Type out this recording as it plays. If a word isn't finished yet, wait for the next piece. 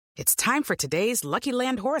It's time for today's Lucky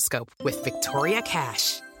Land horoscope with Victoria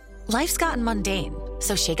Cash. Life's gotten mundane,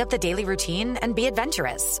 so shake up the daily routine and be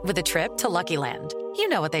adventurous with a trip to Lucky Land. You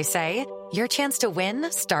know what they say, your chance to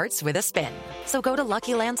win starts with a spin. So go to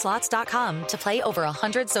LuckyLandSlots.com to play over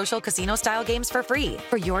 100 social casino-style games for free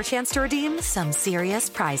for your chance to redeem some serious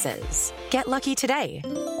prizes. Get lucky today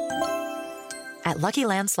at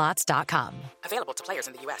LuckyLandSlots.com. Available to players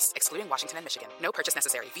in the U.S., excluding Washington and Michigan. No purchase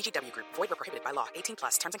necessary. VGW Group. Void where prohibited by law.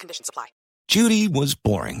 18+. Terms and conditions apply. Judy was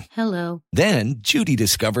boring. Hello. Then Judy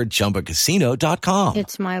discovered ChumbaCasino.com.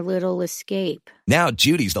 It's my little escape. Now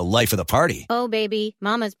Judy's the life of the party. Oh, baby,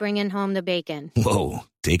 mama's bringing home the bacon. Whoa,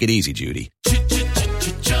 take it easy, Judy.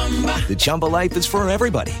 The Chumba life is for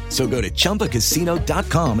everybody. So go to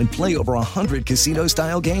ChumbaCasino.com and play over 100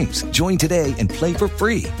 casino-style games. Join today and play for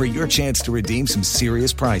free for your chance to redeem some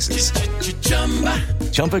serious prizes.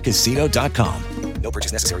 ChumbaCasino.com. No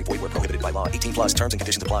purchase necessary. Void where prohibited by law. 18+. Terms and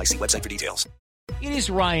conditions apply. See website for details. It is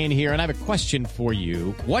Ryan here, and I have a question for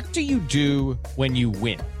you. What do you do when you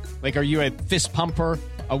win? Like, are you a fist pumper,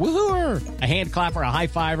 a woo-hooer, a hand clapper, a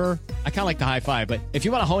high-fiver? I kind of like the high-five, but if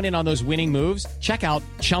you want to hone in on those winning moves, check out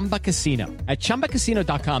Chumba Casino. At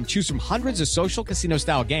ChumbaCasino.com, choose from hundreds of social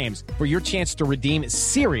casino-style games for your chance to redeem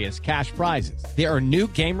serious cash prizes. There are new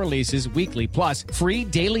game releases weekly, plus free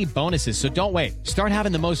daily bonuses, so don't wait. Start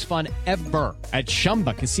having the most fun ever at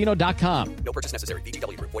ChumbaCasino.com. No purchase necessary.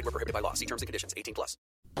 VGW Group. Void where prohibited by law. See terms and conditions. 18+.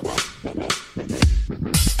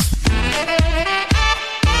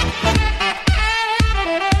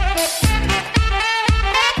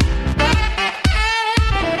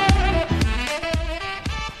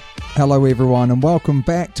 Hello everyone and welcome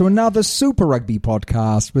back to another Super Rugby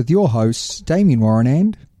podcast with your hosts Damien Warren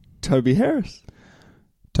and Toby Harris.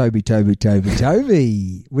 Toby.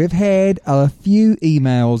 We've had a few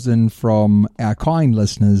emails in from our kind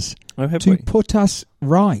listeners to put us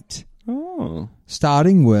right. Oh.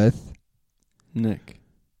 Starting with Nick.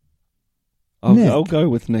 Nick. I'll go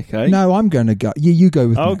with Nick, eh? No, I'm going to go. You go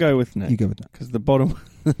with Nick. I'll go with Nick. You go with Nick. Because the bottom,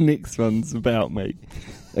 the next one's about me.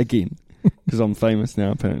 Again. Because I'm famous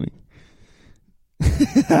now, apparently.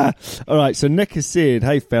 All right, so Nick has said,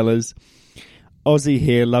 "Hey fellas, Aussie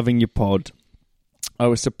here, loving your pod. I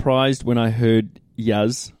was surprised when I heard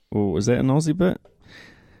Yaz, or was that an Aussie bit?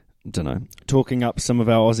 Don't know. Talking up some of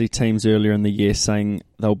our Aussie teams earlier in the year, saying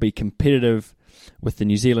they'll be competitive with the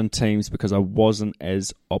New Zealand teams because I wasn't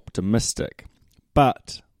as optimistic.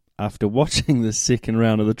 But after watching the second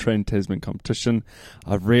round of the Trans-Tasman competition,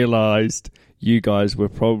 I've realised you guys were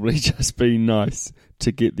probably just being nice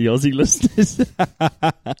to get the Aussie listeners."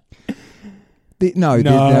 No.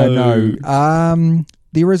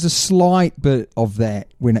 There is a slight bit of that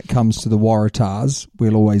when it comes to the Waratahs.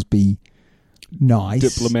 We'll always be nice.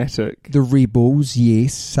 Diplomatic. The Rebels,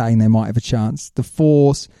 yes, saying they might have a chance. The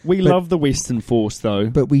Force. We love the Western Force, though.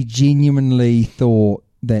 But we genuinely thought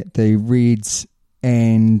that the Reds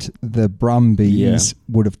and the Brumbies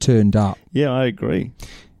would have turned up. Yeah, I agree.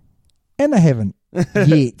 And they haven't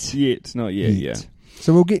yet. Not yet, yeah.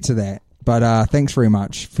 So we'll get to that. But thanks very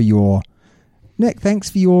much for your... Nick, thanks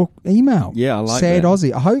for your email. Yeah, I like Sad that.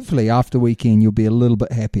 Aussie. Hopefully after weekend you'll be a little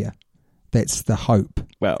bit happier. That's the hope.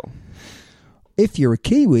 Well, if you're a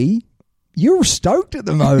Kiwi, you're stoked at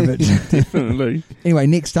the moment. Definitely. Anyway,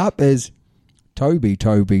 next up is Toby.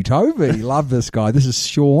 Love this guy. This is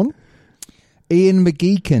Sean. Ian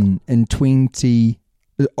McGeechan in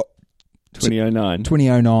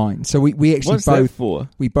 2009. So we actually What's that for?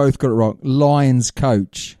 We both got it wrong. Lions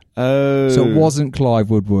coach. Oh. So it wasn't Clive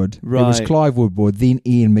Woodward. Right. It was Clive Woodward, then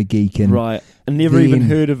Ian McGeechan. Right. I never even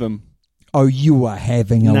heard of him. Oh, you were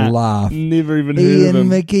having a laugh. Never even heard of him. Ian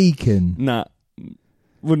McGeechan. Nah.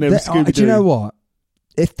 Wouldn't have Scooby-Doo. Do you know what?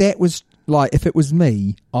 If it was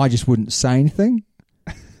me, I just wouldn't say anything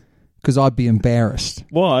because I'd be embarrassed.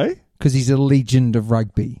 Why? Because he's a legend of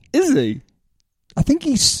rugby. Is he? I think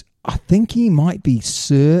he might be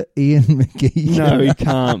Sir Ian McGeechan. No, he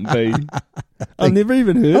can't be. I've never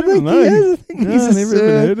even heard of him. I've never even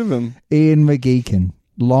heard of him. Ian McGeechan,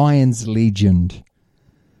 Lions legend.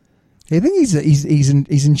 I think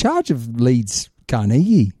he's in charge of Leeds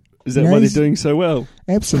Carnegie. Is that why they're doing so well?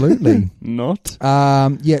 Absolutely. Not.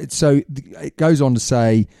 So it goes on to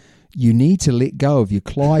say, you need to let go of your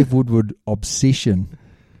Clive Woodward obsession.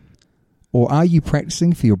 Or are you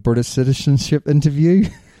practicing for your British citizenship interview?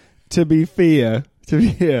 To be fair,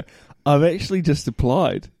 I've actually just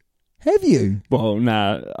applied. Have you? Well,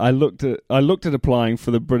 nah. I looked at applying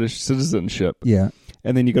for the British citizenship. Yeah.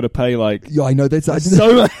 and then you got to pay like Yeah, I know that's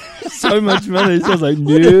so much money. So I was like,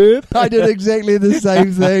 nope. I did exactly the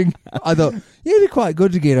same thing. I thought, yeah, it'd be quite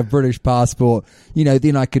good to get a British passport. You know,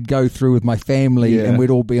 then I could go through with my family and we'd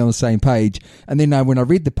all be on the same page. And then when I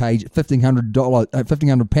read the page at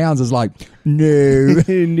 £1,500, I was like, no.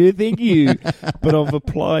 No, thank you. But I've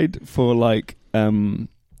applied for like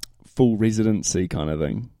full residency kind of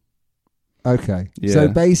thing. Okay. Yeah. So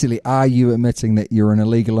basically, are you admitting that you're an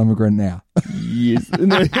illegal immigrant now? Yes.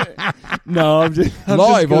 No, I'm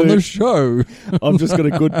Live on the show. I've just got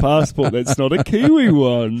a good passport that's not a Kiwi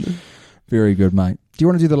one. Very good, mate. Do you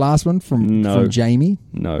want to do the last one from Jamie?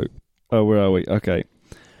 No. Oh, where are we? Okay.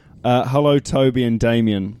 Hello, Toby and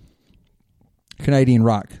Damien. Canadian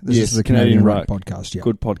Ruck. This is the Canadian Ruck podcast. Yeah.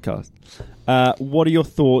 Good podcast. What are your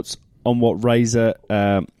thoughts on what Razor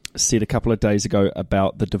said a couple of days ago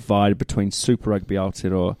about the divide between Super Rugby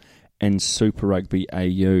Aotearoa and Super Rugby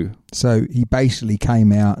AU? So he basically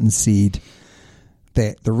came out and said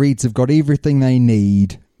that the Reds have got everything they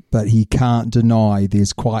need, but he can't deny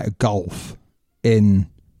there's quite a gulf in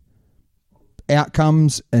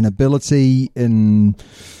outcomes and ability in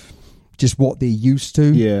just what they're used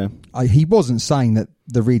to. Yeah. He wasn't saying that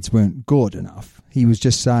the Reds weren't good enough. He was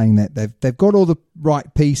just saying that they've got all the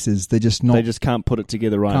right pieces. They're just not. They just can't put it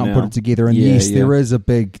together now. Can't put it together. And there is a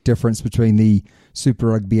big difference between the Super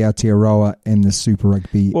Rugby Aotearoa and the Super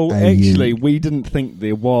Rugby AU. Actually, we didn't think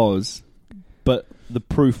there was, but the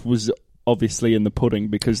proof was obviously in the pudding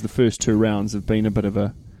because the first two rounds have been a bit of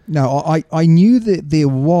a... No, I knew that there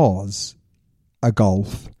was a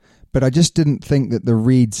gulf, but I just didn't think that the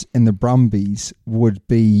Reds and the Brumbies would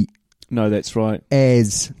be... No, that's right.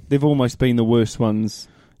 As they've almost been the worst ones.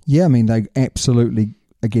 Yeah, I mean, they absolutely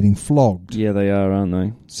are getting flogged. Yeah, they are, aren't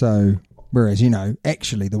they? So, whereas,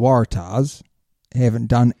 actually the Waratahs haven't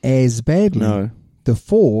done as badly. No. The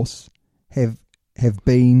Force have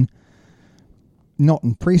been not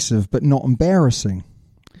impressive, but not embarrassing.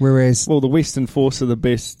 Whereas... Well, the Western Force are the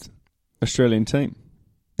best Australian team.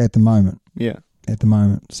 At the moment. Yeah. At the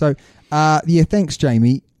moment. So, thanks,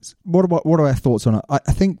 Jamie. What are our thoughts on it? I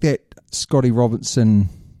think that Scotty Robertson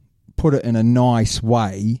put it in a nice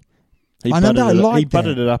way. He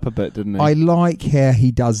butted it up a bit, didn't he? I like how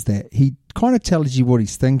he does that. He kind of tells you what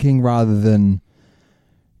he's thinking rather than,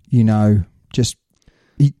 just...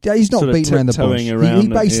 He's not beating around the bush. He's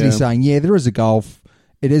basically saying, there is a gulf.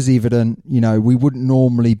 It is evident, we wouldn't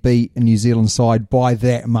normally beat a New Zealand side by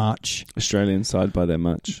that much. Australian side by that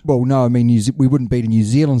much. Well, no, I mean, we wouldn't beat a New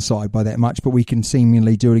Zealand side by that much, but we can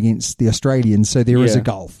seemingly do it against the Australians, so there is a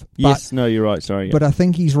gulf. You're right, sorry. Yeah. But I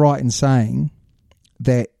think he's right in saying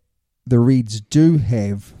that the Reds do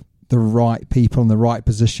have the right people in the right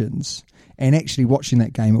positions, and actually watching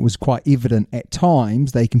that game, it was quite evident at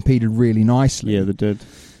times they competed really nicely. Yeah, they did.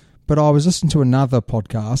 But I was listening to another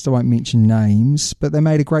podcast, I won't mention names, but they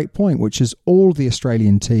made a great point, which is all the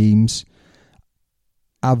Australian teams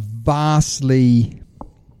are vastly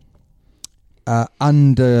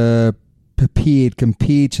under-prepared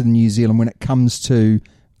compared to the New Zealand when it comes to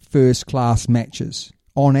first-class matches.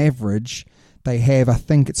 On average, they have, I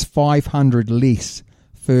think it's 500 less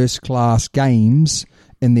first-class games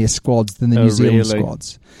in their squads than the New Zealand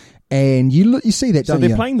squads. And you see that, don't you? So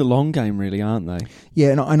they're playing the long game, really, aren't they?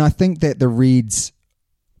 Yeah, and I think that the Reds...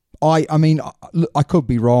 I mean, I could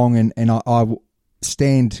be wrong, and I will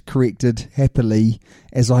stand corrected happily,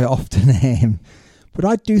 as I often am. But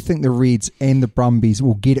I do think the Reds and the Brumbies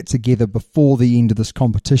will get it together before the end of this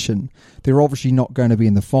competition. They're obviously not going to be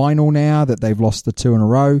in the final now, that they've lost the two in a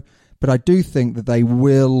row. But I do think that they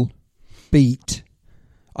will beat...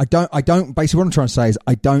 basically what I'm trying to say is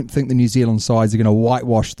I don't think the New Zealand sides are going to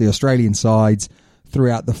whitewash the Australian sides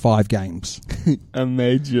throughout the 5 games.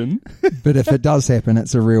 Imagine. But if it does happen,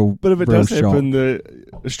 it's a real But if it does shock. happen, the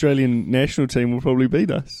Australian national team will probably beat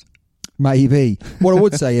us. Maybe. What I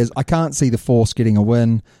would say is I can't see the Force getting a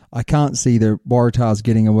win. I can't see the Waratahs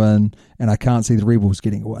getting a win. And I can't see the Rebels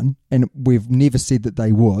getting a win. And we've never said that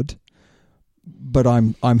they would. But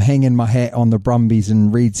I'm hanging my hat on the Brumbies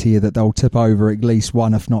and Reds here that they'll tip over at least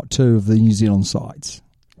one, if not two, of the New Zealand sides.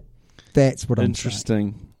 That's what I'm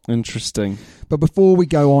saying. Interesting. But before we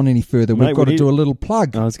go on any further, we've got to do a little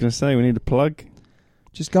plug. I was going to say, we need a plug.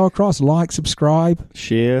 Just go across, like, subscribe.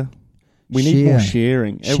 Share. We need more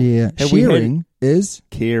sharing. Sharing is...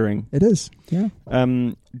 Caring. It is, yeah.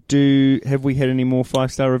 Have we had any more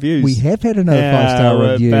 5-star reviews? We have had another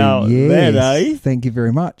 5-star review. About yes. that, eh? Thank you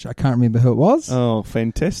very much. I can't remember who it was. Oh,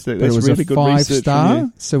 fantastic. But That's it was really a good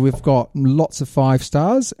 5-star. So we've got lots of 5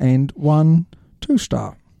 stars and 1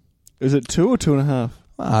 2-star. Is it 2 or 2.5?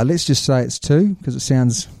 Let's just say it's 2 because it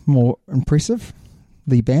sounds more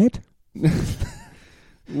impressively bad.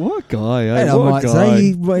 What guy? And I What might guy? say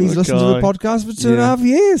he's What listened to the guy? podcast for 2.5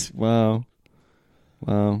 years. Wow.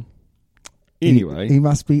 Anyway. He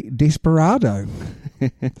must be desperado.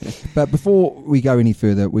 But before we go any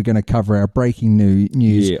further, we're going to cover our breaking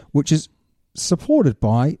news, which is supported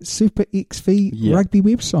by Super XV Rugby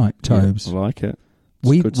website, Tobes. I like it.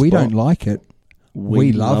 We don't like it.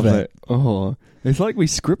 We love it. Oh, it's like we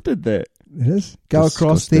scripted that. It is. Go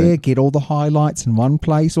across there, get all the highlights in one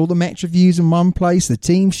place, all the match reviews in one place, the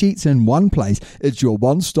team sheets in one place. It's your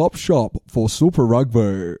one-stop shop for Super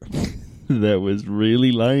Rugby. That was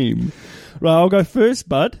really lame. Right, I'll go first,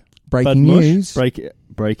 Bud. Breaking news.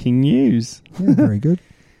 Breaking news. Yeah, very good.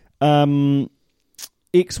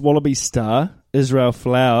 Ex-Wallaby star, Israel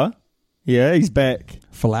Folau. Yeah, he's back.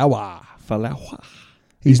 Folau.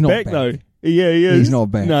 He's not back, though. Yeah, he is. He's not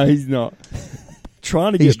back. No, he's not.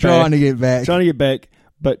 Trying to get back,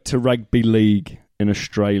 but to rugby league in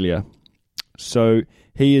Australia. So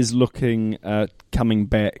he is looking coming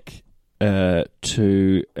back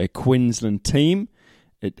to a Queensland team.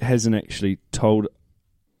 It hasn't actually told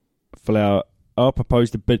Folau. I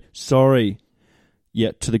proposed a bid. To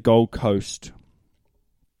the Gold Coast.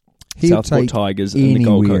 Southport Tigers and the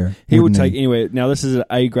Gold Coast. He will take anywhere. Now this is an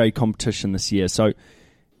A-grade competition this year, so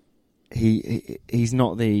he's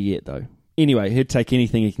not there yet though. Anyway, he'd take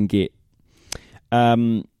anything he can get.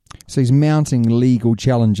 So he's mounting legal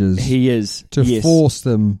challenges. He is to force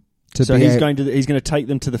them to. So he's going to take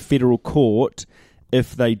them to the federal court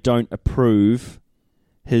if they don't approve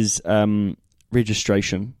his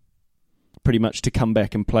registration, pretty much to come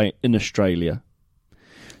back and play in Australia.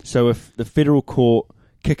 So if the federal court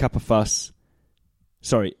kick up a fuss,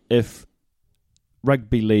 if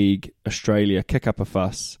Rugby League Australia kick up a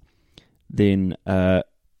fuss, then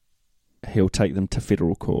he'll take them to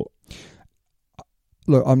federal court.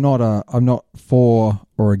 Look, I'm not for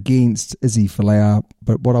or against Izzy Folau,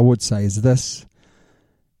 but what I would say is this: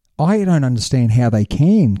 I don't understand how they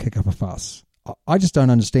can kick up a fuss. I just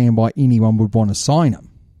don't understand why anyone would want to sign him.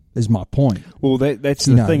 Is my point. Well, that's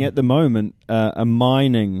the thing at the moment. A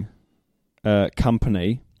mining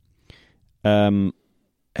company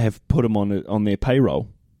have put him on their payroll.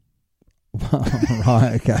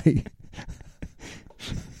 Right. Okay.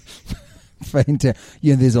 Fantastic.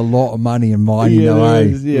 Yeah, there's a lot of money in mining, a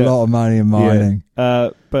lot of money in mining. Yeah.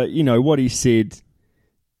 But what he said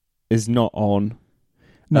is not on.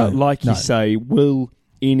 No, you say, will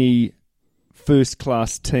any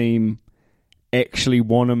first-class team actually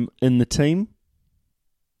want him in the team?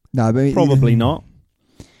 No, but probably not.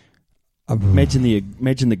 Imagine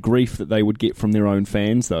the grief that they would get from their own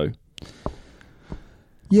fans, though.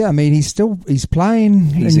 Yeah, I mean, he's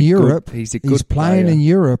playing in Europe. He's playing in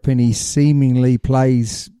Europe, and he seemingly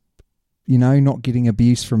plays, not getting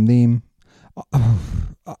abuse from them.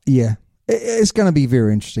 Yeah, it's going to be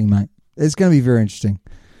very interesting, mate. It's going to be very interesting.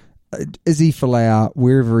 Izzy Folau,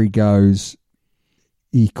 wherever he goes,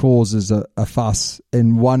 he causes a fuss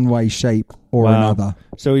in one way, shape, or another.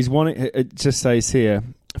 So he's wanting. It just says here,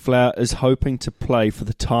 Folau is hoping to play for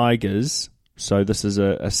the Tigers. So this is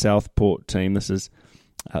a Southport team. This is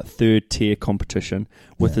a third-tier competition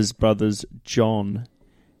with his brothers John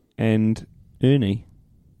and Ernie.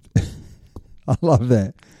 I love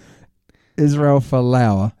that. Israel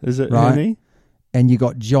Folau. Is it right? Ernie? And you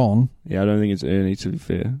got John. Yeah, I don't think it's Ernie, to be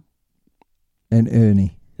fair. And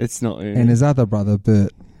Ernie. It's not Ernie. And his other brother,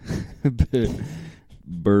 Bert.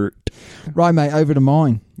 Bert. Right, mate, over to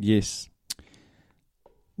mine. Yes.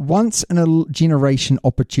 Once in a generation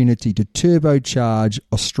opportunity to turbocharge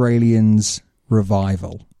Australians'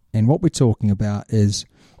 revival. And what we're talking about is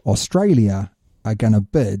Australia are going to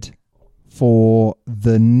bid for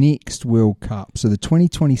the next World Cup. So the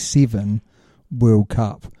 2027 World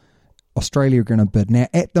Cup. Australia are going to bid. Now,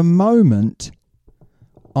 at the moment,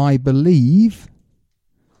 I believe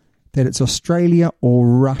that it's Australia or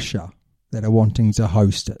Russia that are wanting to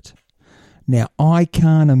host it. Now, I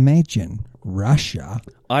can't imagine Russia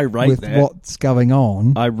with what's going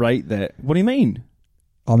on. I rate that. What do you mean?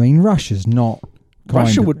 I mean, Russia's not.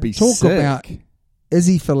 Russia would be talk sick. About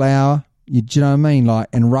Izzy Folau. Do you know what I mean? Like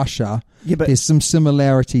in Russia, there's some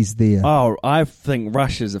similarities there. Oh, I think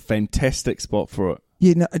Russia's a fantastic spot for it.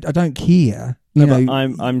 Yeah, no, I don't care. But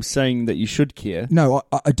I'm saying that you should care. No,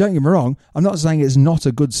 I don't get me wrong. I'm not saying it's not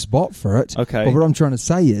a good spot for it. Okay. But what I'm trying to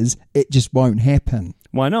say is it just won't happen.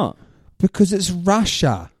 Why not? Because it's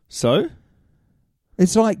Russia. So?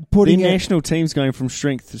 It's like putting the national team's going from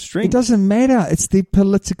strength to strength. It doesn't matter. It's their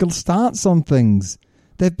political stance on things.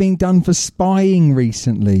 They've been done for spying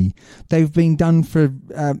recently. They've been done for,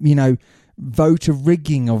 voter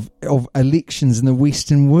rigging of elections in the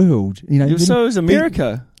Western world. So is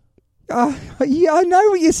America. Yeah, I know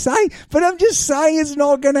what you're saying, but I'm just saying it's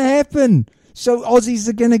not going to happen. So Aussies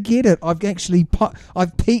are going to get it. I've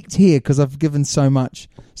peaked here because I've given so much.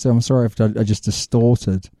 So I'm sorry if I just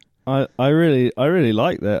distorted. I really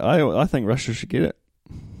like that. I think Russia should get it.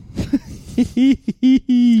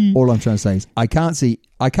 All I'm trying to say is I can't see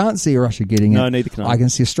Russia getting it. No, neither can I. I can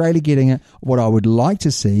see Australia getting it. What I would like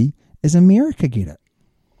to see is America get it.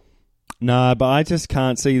 No, but I just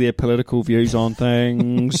can't see their political views on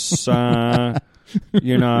things. They've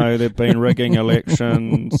been rigging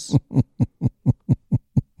elections.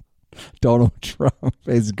 Donald Trump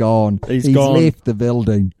is gone. He's gone. Left the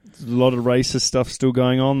building. There's a lot of racist stuff still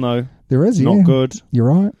going on, though. There is, Not good. You're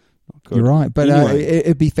right. Not good. You're right. But anyway.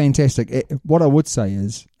 It'd be fantastic. What I would say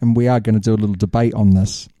is, and we are going to do a little debate on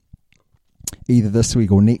this, either this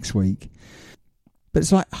week or next week, but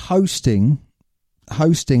it's like hosting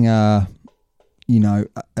a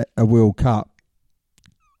World Cup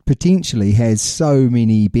potentially has so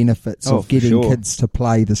many benefits of getting kids to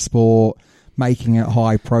play the sport, making it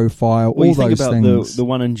high profile, well, all those think about things. The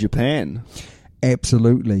one in Japan.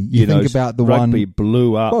 Absolutely. You think about the rugby one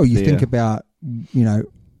blew up. Well, you there. think about,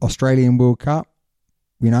 Australian World Cup,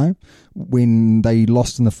 when they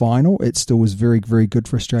lost in the final, it still was very, very good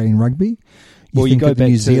for Australian rugby. You go of the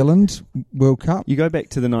New Zealand World Cup. You go back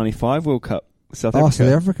to the 95 World Cup, South Africa. South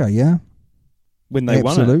Africa, yeah. When they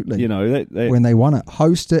Absolutely. won it. When they won it.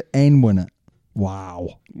 Host it and win it.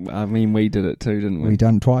 Wow. I mean, we did it too, didn't we? We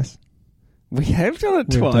done it twice. We have done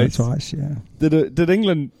it twice. Done it twice, yeah. Did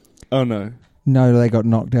England... Oh, no. No, they got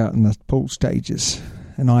knocked out in the pool stages,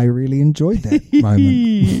 and I really enjoyed that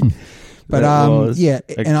moment. But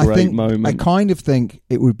I kind of think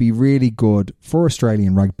it would be really good for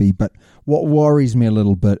Australian rugby. But what worries me a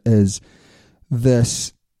little bit is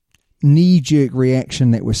this knee-jerk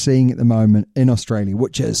reaction that we're seeing at the moment in Australia,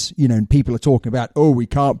 which is, people are talking about, we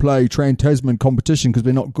can't play Trans-Tasman competition because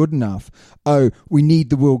we're not good enough. We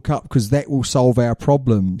need the World Cup because that will solve our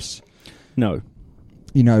problems. No.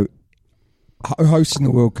 Hosting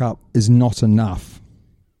the World Cup is not enough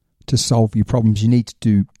to solve your problems. You need to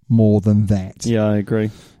do more than that. Yeah, I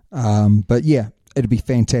agree. But yeah, it'd be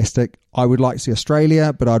fantastic. I would like to see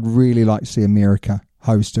Australia, but I'd really like to see America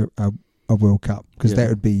host a World Cup because that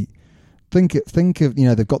would be. Think of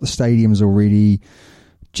they've got the stadiums already.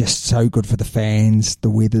 Just so good for the fans. The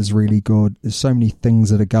weather's really good. There's so many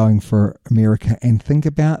things that are going for America, and think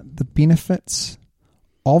about the benefits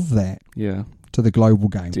of that. Yeah, to the global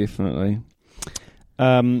game. Definitely.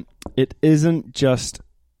 It isn't just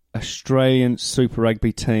Australian Super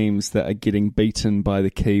Rugby teams that are getting beaten by the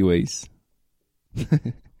Kiwis.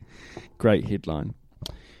 Great headline.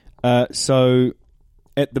 So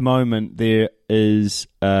at the moment there is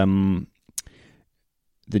the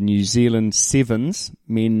New Zealand Sevens,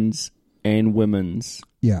 men's and women's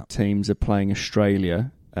teams are playing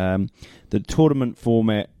Australia. The tournament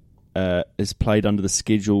format is played under the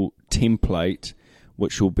schedule template,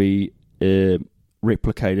 which will be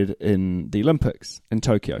replicated in the Olympics in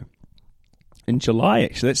Tokyo in July.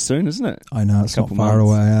 Actually, that's soon, isn't it? I know, it's not far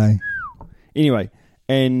away. Anyway,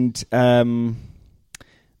 and the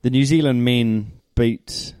New Zealand men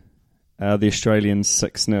beat the Australians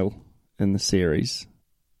 6-0 in the series.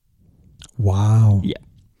 Wow. Yeah.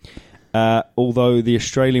 Although the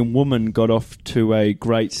Australian women got off to a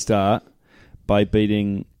great start by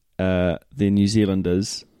beating the New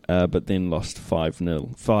Zealanders, but then lost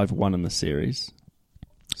 5-1 in the series.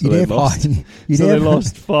 So they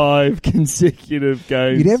lost 5 consecutive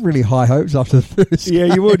games. You'd have really high hopes after the first game.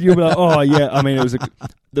 Yeah, you would. You'd be like, oh, yeah. I mean, it was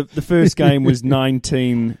the first game was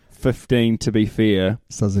 19-15, to be fair.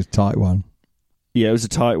 So it was a tight one. Yeah, it was a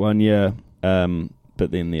tight one, yeah.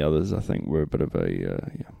 But then the others, I think, were a bit of a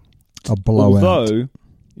blowout. Although,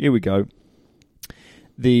 here we go.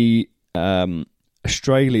 The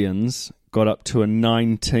Australians got up to a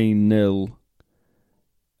 19-0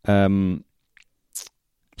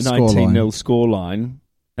 scoreline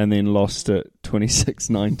and then lost it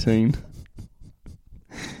 26-19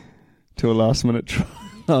 to a last minute try.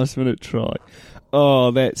 Oh,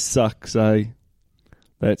 that sucks, eh?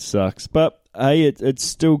 That sucks. But hey, it's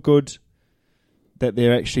still good that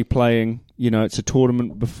they're actually playing. It's a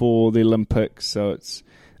tournament before the Olympics, so it's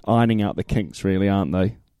ironing out the kinks, really, aren't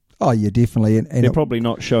they? Oh, yeah, definitely. And they're probably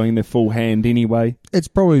not showing their full hand anyway. It's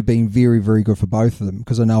probably been very, very good for both of them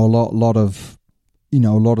because I know a lot of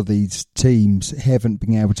these teams haven't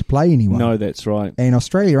been able to play anyway. No, that's right. And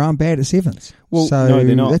Australia aren't bad at sevens. Well, so no,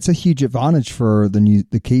 they're not. That's a huge advantage for the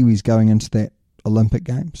Kiwis going into that Olympic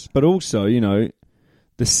Games. But also, the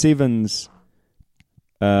sevens,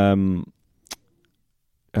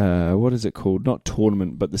 what is it called? Not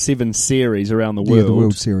tournament, but the 7 series around the world. Yeah, the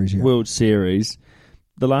World Series, yeah. World Series.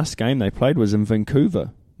 The last game they played was in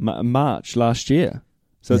Vancouver, March last year.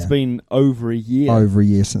 So it's been over a year. Over a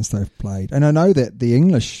year since they've played. And I know that the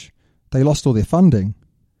English, they lost all their funding.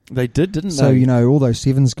 They did, didn't So, they? you know, all those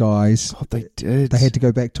Sevens guys, God, they did. they had to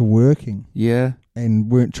go back to working Yeah.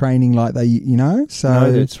 and weren't training like they, you know. So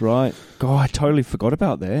No, that's right. God, I totally forgot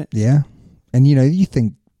about that. yeah. And, you know, you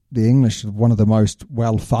think the English are one of the most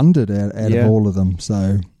well-funded out of all of them.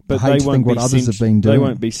 So But I hate they to won't think what be others have been doing. They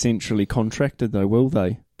won't be centrally contracted, though, will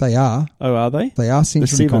they? They are. Oh, are they? They are centrally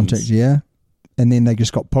Sevens. contracted, yeah. And then they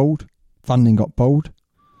just got pulled. Funding got pulled.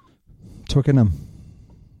 Twickenham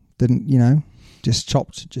didn't, you know, just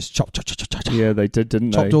chopped. Yeah, they did,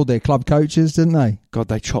 didn't Chopped they? all their club coaches, didn't they? God,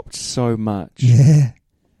 they chopped so much. Yeah.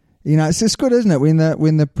 You know, it's just good, isn't it? When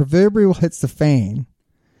the proverbial hits the fan,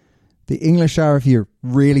 the English are, if you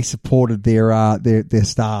really supported their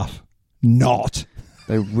staff, not.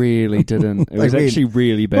 They really didn't. It They was really- actually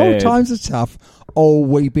really Well, bad. times are tough. Oh,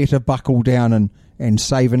 we better buckle down and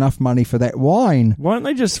save enough money for that wine. Why don't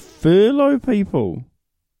they just furlough people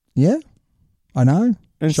Yeah, I know.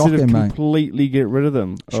 instead Shocking, of mate. completely get rid of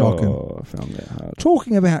them? Shocking. Oh, I found that hard.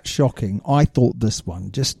 Talking about shocking, I thought this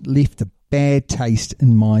one just left a bad taste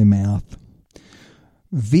in my mouth.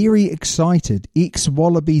 Very excited,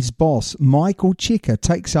 ex-Wallabies boss Michael Cheika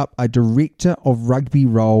takes up a director of rugby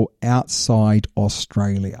role outside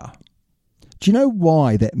Australia. Do you know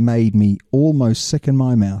why that made me almost sick in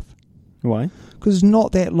my mouth? Why? Because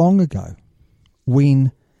not that long ago,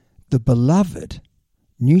 when the beloved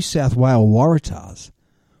New South Wales Waratahs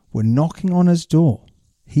were knocking on his door,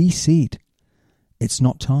 he said, "It's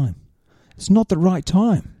not time. It's not the right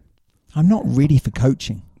time. I'm not ready for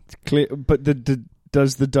coaching. It's clear, but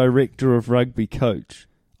does the director of rugby coach?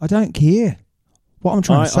 I don't care." What I'm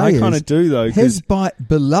trying to say I is, kind of do though. 'Cause his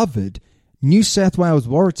beloved New South Wales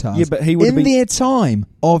Waratahs, Yeah, but he would in be- their time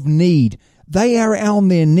of need, they are on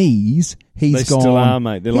their knees. He's They gone. still are,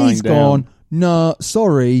 mate. They're lying He's down. gone. No,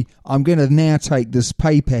 sorry. I'm going to now take this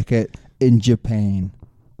pay packet in Japan.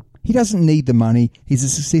 He doesn't need the money. He's a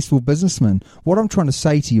successful businessman. What I'm trying to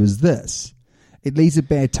say to you is this. It leaves a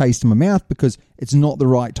bad taste in my mouth because it's not the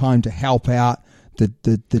right time to help out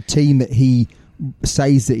the team that he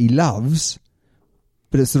says that he loves,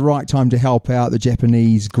 but it's the right time to help out the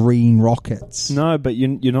Japanese Green Rockets. no, but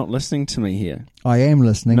you're not listening to me here. I am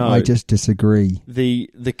listening. No. I just disagree. The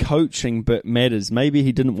coaching bit matters. Maybe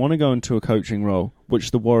he didn't want to go into a coaching role,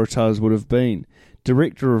 which the Waratahs would have been.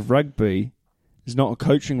 Director of rugby is not a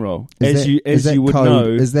coaching role, as you would code, know.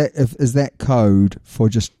 Is that code for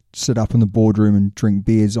just sit up in the boardroom and drink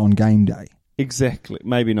beers on game day? Exactly.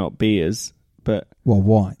 Maybe not beers, but Well,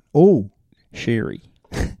 why? Oh, sherry.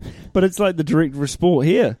 But it's like the director of sport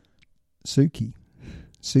here, Saki,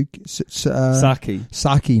 Saki.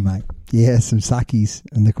 Saki, mate. Yeah, some Sakis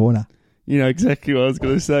in the corner. You know exactly what I was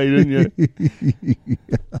going to say, didn't you?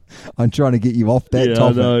 I'm trying to get you off that yeah,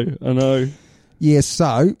 topic. I know. Yeah,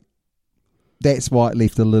 so that's why it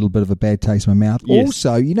left a little bit of a bad taste in my mouth. Yes.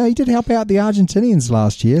 Also, you know, he did help out the Argentinians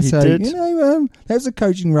last year. He so, did. you know, that was a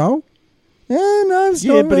coaching role. Yeah, no, it's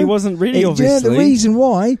Yeah, not, but he wasn't ready, Yeah, obviously. the reason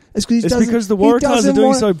why is It's because the Waratahs are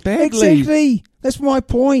doing so badly. Exactly. That's my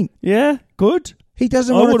point. Yeah, good. He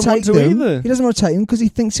doesn't I want to wouldn't take want to them. either. He doesn't want to take them because he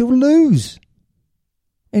thinks he'll lose.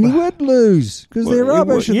 And he would lose because they're Well,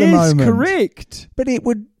 rubbish at the yes, moment. correct. But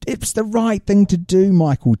it's the right thing to do,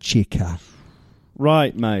 Michael Cheika.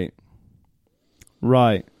 Right, mate.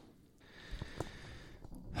 Right.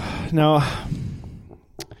 Now,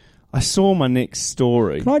 I saw my next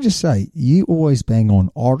story. Can I just say, you always bang on,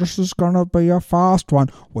 oh, this is going to be a fast one.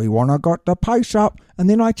 We want to get the pace up. And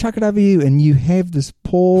then I chuck it over you and you have this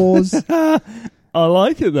pause. I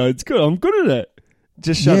like it, though. It's good. I'm good at it.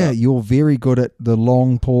 Just shut up. You're very good at the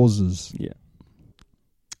long pauses. Yeah.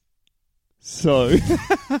 So,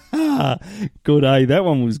 good, eh? That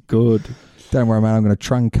one was good. Don't worry, man. I'm going to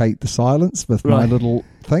truncate the silence with my Right. little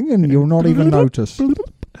thing and you'll not even notice.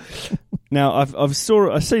 Now, I've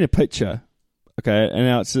seen a picture, okay, and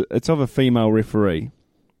now it's of a female referee,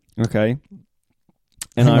 okay,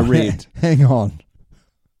 and I read. Hang on.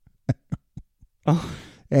 Oh.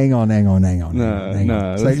 Hang on. No, hang on.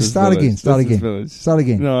 no. So this is start again. village. Start This is again. village. Start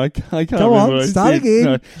again. No, I can't Go remember on, what I start said. again.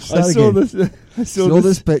 No, Start I saw again. this. I Saw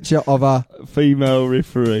this picture of a... female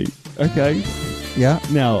referee. Okay. Yeah.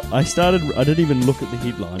 Now I didn't even look at the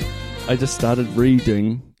headline. I just started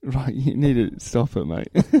reading. Right, you need to stop it, mate.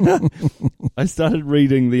 I started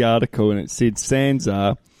reading the article and it said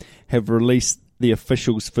SANZAAR have released the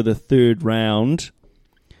officials for the third round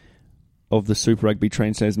of the Super Rugby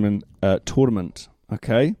Trans-Tasman tournament.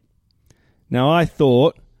 Okay. Now, I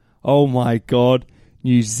thought, oh my God,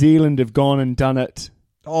 New Zealand have gone and done it.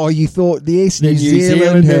 Oh, you thought, yes, New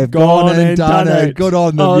Zealand have gone and done it. Good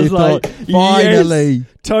on them. I was You thought, like, finally. yes,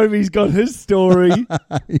 Toby's got his story.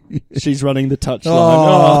 She's running the touchline.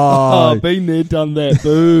 Oh. Oh, been there, done that.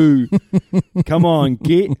 Boo. Come on,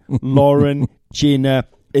 get Lauren Jenner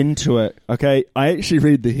into it. Okay, I actually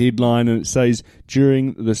read the headline and it says,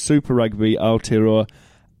 during the Super Rugby Aotearoa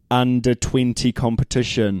Under 20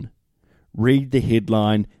 competition. Read the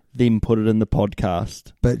headline, then put it in the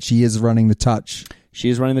podcast. But she is running the touch. She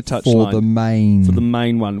is running the touchline for the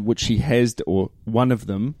main one, which she has, or one of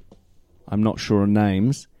them, I'm not sure of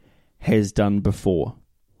names, has done before.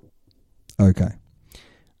 Okay.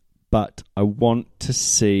 But I want to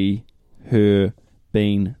see her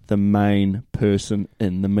being the main person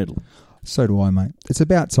in the middle. So do I, mate. It's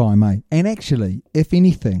about time, mate. And actually, if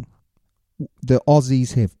anything, the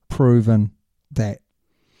Aussies have proven that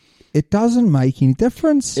it doesn't make any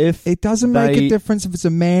difference. It doesn't make a difference if it's a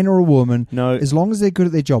man or a woman. No. As long as they're good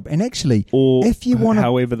at their job. And actually, or if you want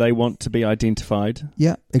however they want to be identified.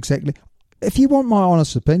 Yeah, exactly. If you want my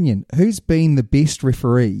honest opinion, who's been the best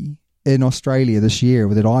referee in Australia this year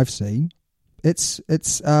that I've seen? It's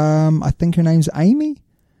I think her name's Amy.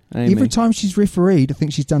 Every time she's refereed, I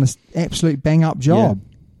think she's done an absolute bang-up job.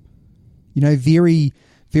 Yeah. You know, very,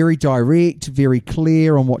 very direct, very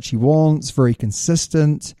clear on what she wants, very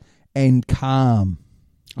consistent and calm.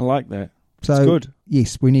 I like that. So, it's good.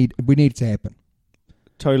 Yes, we need it to happen.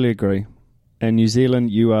 Totally agree. And New Zealand,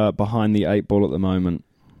 you are behind the 8 ball at the moment.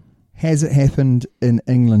 Has it happened in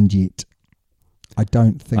England yet? I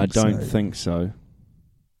don't think so. I don't think so.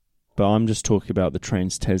 But I'm just talking about the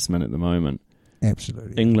Trans-Tasman at the moment.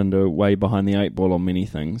 Absolutely. England are way behind the 8 ball on many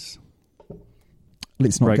things.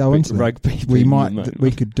 Let's not go into that. Rugby.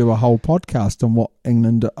 We could do a whole podcast on what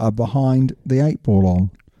England are behind the 8 ball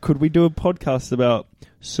on. Could we do a podcast about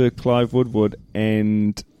Sir Clive Woodward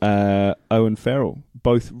and Owen Farrell?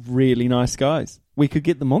 Both really nice guys. We could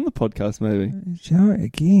get them on the podcast, maybe. Joe,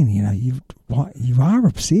 again, you are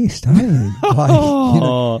obsessed, aren't you?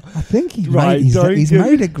 I think he's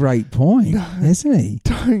made a great point, hasn't he?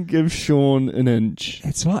 Don't give Sean an inch.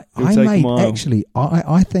 It's like I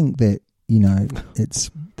think that it's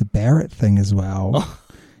the Barrett thing as well.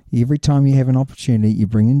 Every time you have an opportunity, you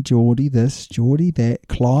bring in Geordie this, Geordie that,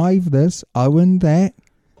 Clive this, Owen that.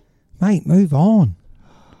 Mate, move on.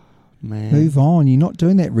 Man. Move on. You're not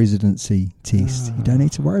doing that residency test. You don't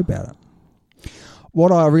need to worry about it.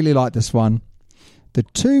 What I really like this one, the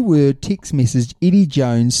 2-word text message Eddie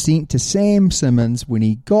Jones sent to Sam Simmons when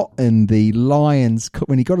he got in the his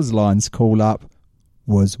Lions call up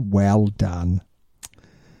was well done.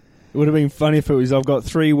 It would have been funny if it was, I've got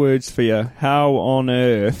 3 words for you. How on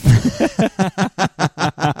earth?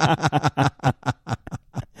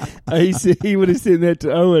 He would have sent that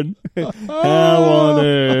to Owen. How on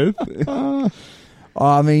earth?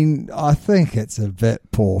 I mean, I think it's a bit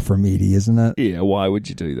poor from Eddie, isn't it? Yeah, why would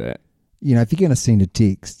you do that? If you're going to send a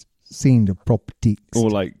text, send a proper text. Or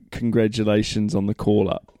like, congratulations on the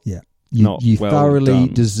call-up. Yeah. You well thoroughly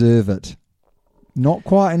done. deserve it. Not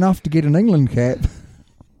quite enough to get an England cap.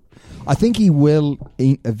 I think he will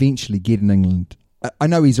eventually get an England. I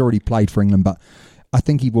know he's already played for England, but I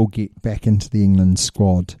think he will get back into the England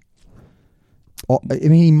squad. I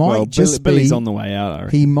mean, he might Billy's on the way out, I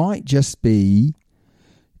reckon. He might just be...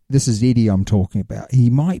 This is Eddie I'm talking about. He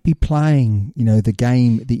might be playing, the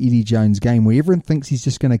game, the Eddie Jones game, where everyone thinks he's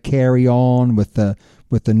just going to carry on with the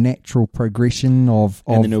natural progression of...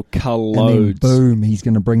 And then he'll cull loads. And then boom, he's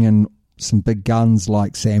going to bring in some big guns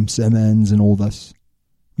like Sam Simmons and all this.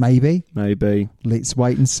 Maybe. Let's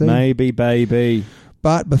wait and see. Maybe, baby.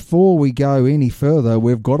 But before we go any further,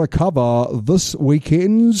 we've got to cover this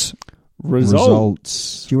weekend's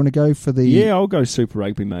results. Do you want to go for the... Yeah, I'll go Super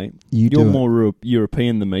Rugby, mate. You're more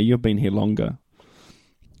European than me. You've been here longer.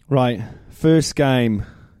 Right, first game.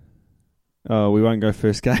 Oh, we won't go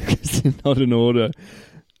first game because they're not in order.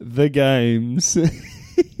 The games.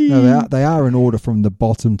 No, they are in order from the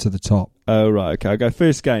bottom to the top. Oh, right, okay. I'll go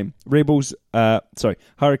first game.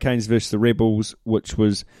 Hurricanes versus the Rebels, which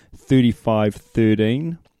was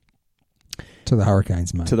 35-13. To the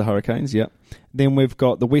Hurricanes, mate. To the Hurricanes, yeah. Then we've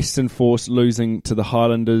got the Western Force losing to the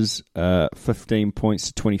Highlanders 15 points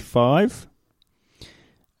to 25.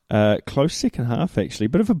 Close second half, actually.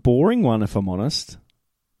 Bit of a boring one, if I'm honest.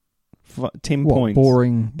 10 points.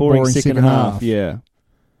 Boring second half. Yeah.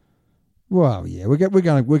 Well, yeah, we're going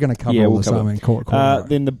to cover all this. Right.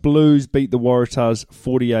 Then the Blues beat the Waratahs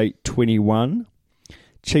 48-21.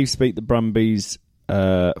 Chiefs beat the Brumbies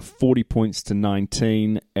 40 points to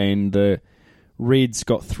 19, and the Reds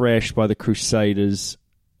got thrashed by the Crusaders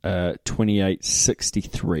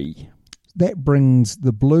 28-63. That brings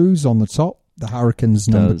the Blues on the top, the Hurricanes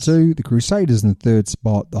number 2, the Crusaders in the third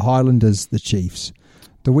spot, the Highlanders, the Chiefs,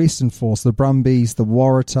 the Western Force, the Brumbies, the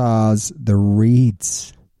Waratahs, the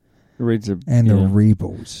Reds, and the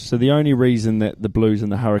Rebels. So the only reason that the Blues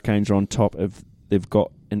and the Hurricanes are on top is they've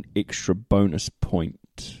got an extra bonus point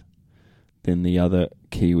than the other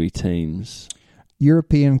Kiwi teams.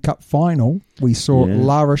 European Cup final, we saw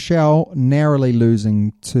La Rochelle narrowly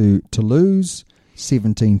losing to Toulouse,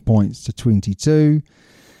 17 points to 22.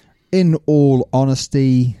 In all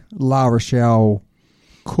honesty, La Rochelle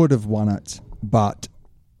could have won it, but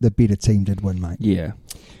the better team did win, mate. Yeah.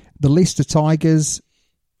 The Leicester Tigers,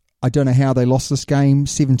 I don't know how they lost this game,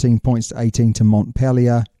 17 points to 18 to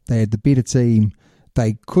Montpellier. They had the better team.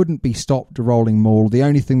 They couldn't be stopped to rolling maul. The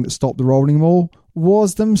only thing that stopped the rolling maul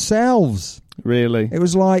was themselves. Really? It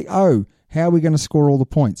was like, oh, how are we going to score all the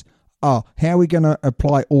points? Oh, how are we going to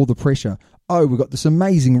apply all the pressure? Oh, we've got this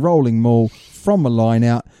amazing rolling maul from a line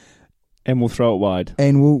out. And we'll throw it wide.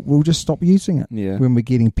 And we'll just stop using it when we're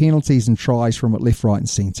getting penalties and tries from it left, right and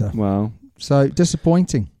centre. Wow. So,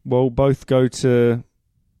 disappointing. Well, both go to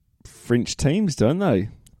French teams, don't they?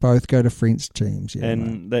 Both go to French teams, yeah.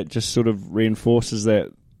 And that just sort of reinforces that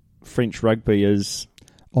French rugby is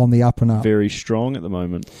on the up and up. Very strong at the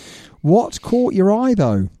moment. What caught your eye,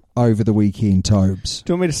 though, over the weekend, Tobes?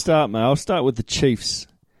 Do you want me to start, mate? I'll start with the Chiefs.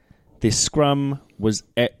 Their scrum was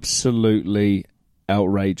absolutely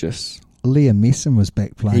outrageous. Liam Messon was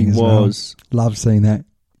back playing as well. He was. Love seeing that.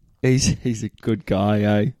 He's a good guy,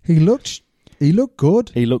 eh? He looked good.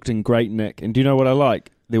 He looked in great nick. And do you know what I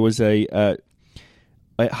like? There was at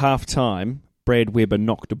half-time, Brad Weber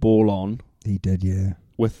knocked a ball on. He did, yeah.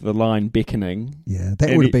 With the line beckoning. Yeah,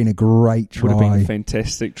 that would have been a great try. Would have been a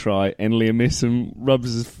fantastic try. And Liam Messon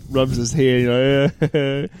rubs his hair, you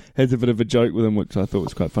know, has a bit of a joke with him, which I thought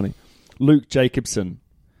was quite funny. Luke Jacobson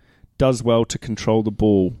does well to control the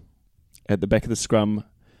ball at the back of the scrum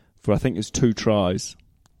for, I think, it's 2 tries.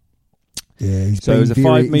 Yeah, he's so it was a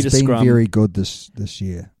 5-metre scrum. He's been very good this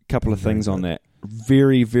year. A couple of things on that.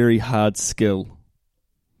 Very, very hard skill.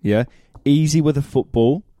 Yeah. Easy with a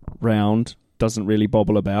football, round, doesn't really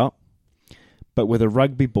bobble about. But with a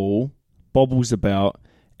rugby ball, bobbles about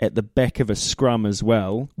at the back of a scrum as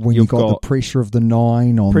well. When you've got the pressure of the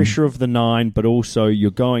 9 on. Pressure of the 9, but also you're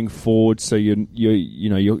going forward, so you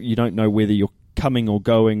don't know whether you're coming or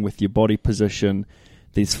going with your body position.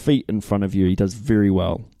 There's feet in front of you. He does very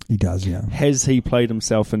well. He does, yeah. Has he played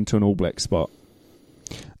himself into an All Black spot?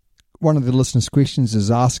 One of the listeners' questions is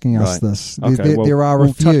asking us this. Okay, there are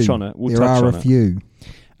a few. We'll touch on it. There are a few.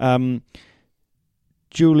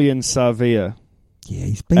 Julian Savia. Yeah,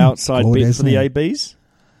 he's been outside good, bet for the ABs.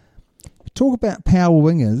 Talk about power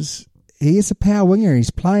wingers. He is a power winger. He's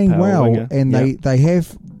playing well, and they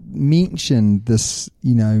have mentioned this.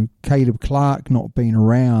 You know, Caleb Clark not being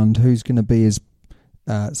around. Who's going to be his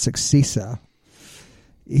successor?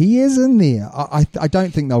 He is in there. I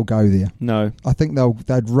don't think they'll go there. No, I think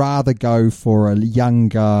they'd rather go for a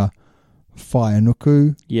younger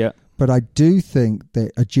Whaianuku. Yeah, but I do think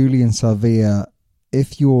that a Julian Savia,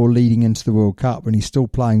 if you're leading into the World Cup and he's still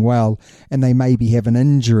playing well, and they maybe have an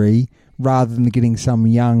injury, rather than getting some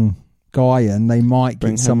young guy in, they might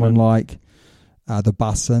get someone like the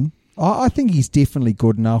bus in. I think he's definitely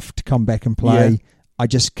good enough to come back and play. Yeah. I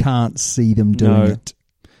just can't see them doing it.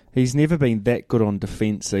 He's never been that good on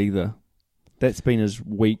defence either. That's been his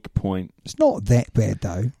weak point. It's not that bad,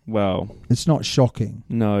 though. Well, it's not shocking.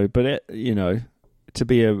 No, but, to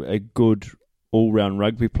be a good all-round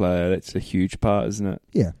rugby player, that's a huge part, isn't it?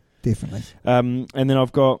 Yeah, definitely. And then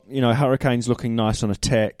I've got, Hurricanes looking nice on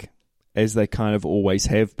attack, as they kind of always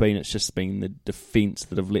have been. It's just been the defence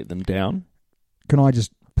that have let them down. Can I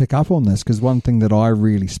just pick up on this? Because one thing that I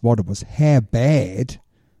really spotted was how bad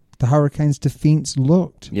the Hurricanes' defence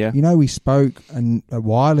looked. Yeah. We spoke a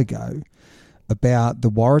while ago about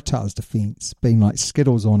the Waratahs' defence being like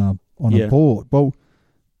Skittles on a board. Well,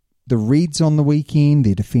 the Reds on the weekend,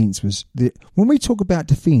 their defence was... When we talk about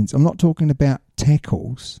defence, I'm not talking about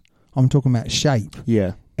tackles. I'm talking about shape.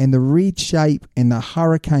 Yeah. And the Red shape and the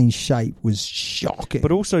Hurricane shape was shocking.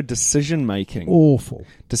 But also decision-making. Awful.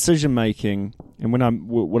 Decision-making, and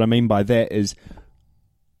what I mean by that is,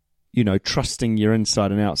 trusting your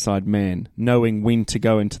inside and outside man, knowing when to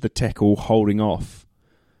go into the tackle, holding off.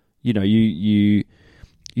 You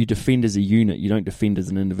defend as a unit, you don't defend as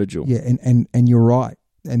an individual. Yeah, and you're right.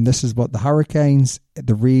 And this is what the Hurricanes,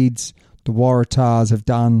 the Reds, the Waratahs have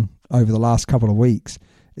done over the last couple of weeks,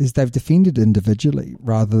 is they've defended individually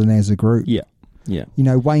rather than as a group. Yeah, yeah.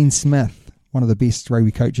 Wayne Smith, one of the best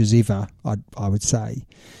rugby coaches ever, I would say.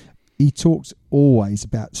 he talked always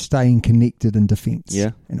about staying connected in defence.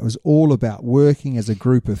 Yeah. And it was all about working as a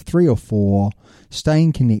group of 3 or 4,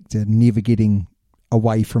 staying connected, never getting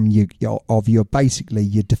away from your basically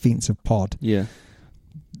your defensive pod. Yeah.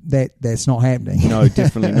 That's not happening. No,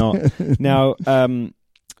 definitely not. Now,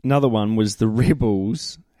 another one was the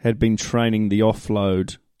Rebels had been training the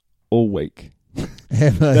offload all week.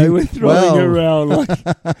 They were throwing it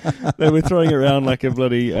around like a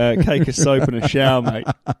bloody cake of soap in a shower, mate.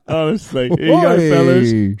 Honestly, here you go,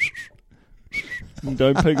 fellas.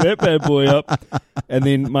 Don't pick that bad boy up. And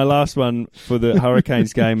then my last one for the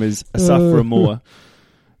Hurricanes game is Asafra Moore.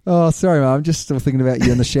 Oh, sorry, man. I'm just still thinking about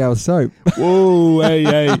you in the shower soap. Whoa,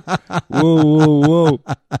 hey. Whoa.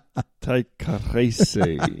 Take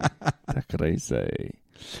crazy.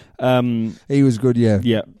 He was good, yeah.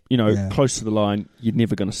 Yeah, close to the line. You're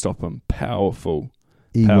never going to stop him. Powerful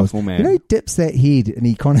man. He dips that head and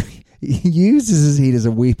he kind of he uses his head as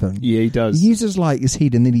a weapon. Yeah, he does. He uses like his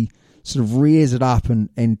head and then he sort of rears it up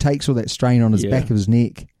and takes all that strain on his back of his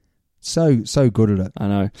neck. So good at it. I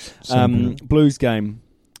know. Blues game.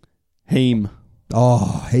 Heem.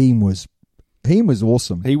 Oh, Heem was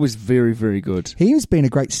awesome. He was very, very good. Heem's been a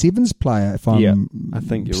great sevens player. I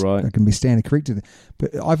think you're right. I can be standing corrected,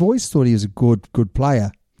 but I've always thought he was a good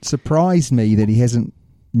player. Surprised me that he hasn't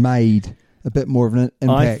made a bit more of an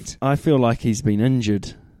impact. I feel like he's been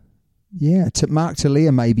injured. Yeah, Mark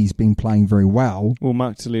Talia maybe's been playing very well. Well,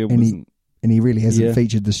 Mark Talia wasn't. And he really hasn't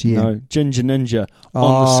featured this year. No, Ginger Ninja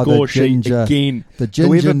on the score sheet again. The Ginger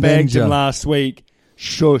Whoever bagged Ninja. him last week,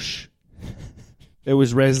 shush. It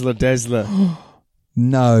was Razzler Dazzler.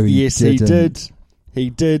 No, he didn't. He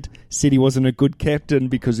did. Said he wasn't a good captain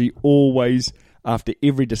because he always, after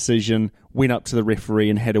every decision, went up to the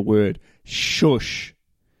referee and had a word. Shush,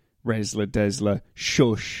 Razzler Dazzler.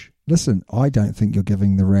 Shush. Listen, I don't think you're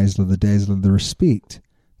giving the Razzler the Dazzler the respect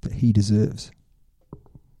that he deserves.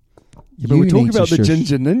 Yeah, but we're talking about the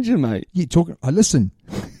Ginger Ninja, mate. Listen,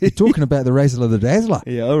 you're talking about the Razzler the Dazzler.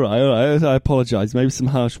 Yeah, all right. I apologise. Maybe some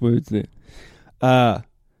harsh words there.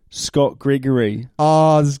 Scott Gregory.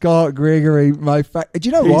 Oh, Scott Gregory. Do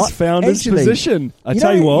you know what? He's found his position. I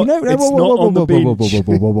tell you what, it's not on the bench.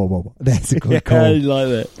 That's a good call. I like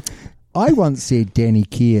that. I once said Danny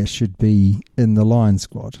Kerr should be in the Lions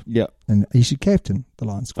squad. Yeah. And he should captain the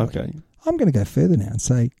Lions squad. Okay. I'm going to go further now and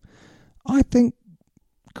say I think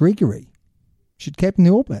Gregory should captain the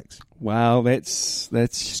All Blacks. Wow, that's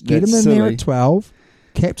get him in silly. there at 12,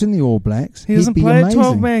 captain the All Blacks. He doesn't play at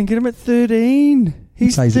 12, man. Get him at 13.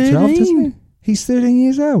 He's plays 13. at 12, doesn't he? He's 13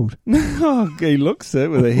 years old. Oh, he looks it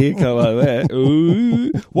with a haircut like that.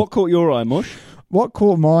 Ooh. What caught your eye, Mush? What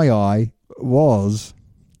caught my eye was,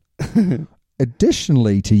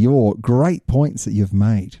 additionally to your great points that you've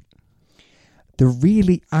made, the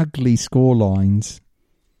really ugly scorelines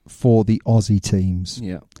for the Aussie teams.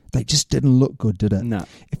 Yeah. They just didn't look good, did it? No.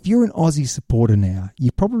 If you're an Aussie supporter now,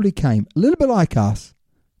 you probably came, a little bit like us,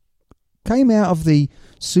 came out of the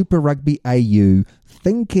Super Rugby AU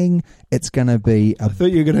thinking it's going to be I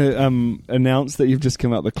thought you were going to announce that you've just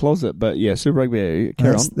come out the closet, but yeah, Super Rugby AU,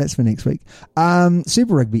 carry on. That's for next week.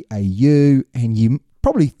 Super Rugby AU, and you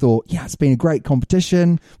probably thought, yeah, it's been a great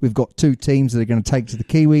competition. We've got 2 teams that are going to take to the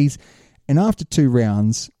Kiwis. And after 2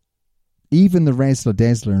 rounds, even the Razzler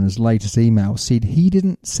Dazzler in his latest email said he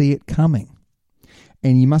didn't see it coming.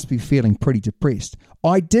 And you must be feeling pretty depressed.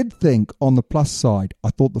 I did think, on the plus side, I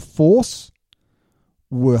thought the Force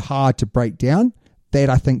were hard to break down. That,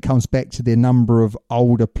 I think, comes back to their number of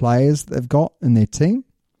older players they've got in their team.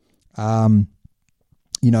 A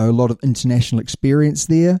lot of international experience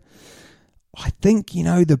there. I think,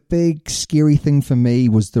 the big scary thing for me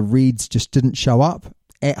was the Reds just didn't show up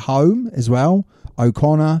at home as well.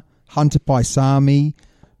 O'Connor, Hunter Paisami.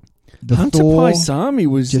 Paisami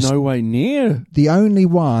was no way near. The only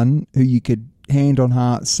one who you could hand on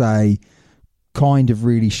heart say kind of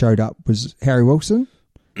really showed up was Harry Wilson.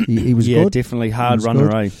 He was good. Yeah, definitely hard runner,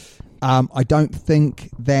 good. I don't think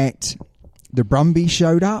that the Brumbies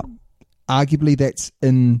showed up. Arguably that's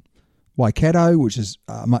in Waikato, which is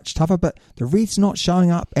much tougher, but the Reds not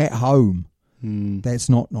showing up at home. That's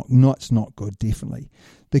not good, definitely.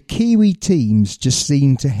 The Kiwi teams just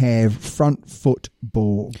seem to have front foot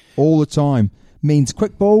ball all the time. Means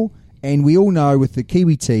quick ball, and we all know with the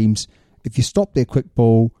Kiwi teams, if you stop their quick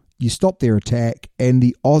ball, you stop their attack, and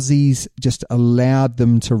the Aussies just allowed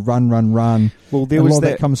them to run. Well, a lot of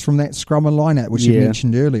that comes from that scrum and line-out, which you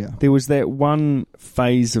mentioned earlier. There was that one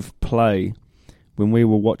phase of play when we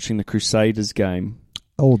were watching the Crusaders game.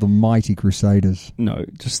 Oh, the mighty Crusaders. No,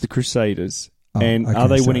 just the Crusaders. Oh, and okay, are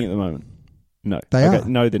they sorry. winning at the moment? No. They are.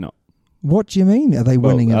 No, they're not. What do you mean? Are they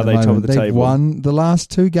winning at the moment? Top of the They've table? won the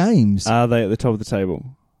last 2 games. Are they at the top of the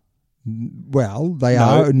table? Well, they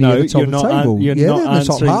are near the top of the table. You're they're not in the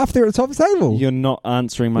top answering- half. They're at the top of the table. You're not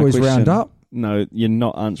answering my Always question. round up. No, you're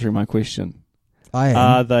not answering my question. I am.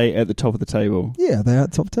 Are they at the top of the table? Yeah, they're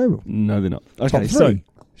at the top of the table. No, they're not. Okay, Top so 3.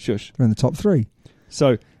 shush. They're in the top 3.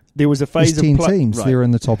 So there was a phase There's 10 of teams. Right. They're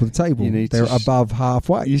in the top of the table. You need to They're above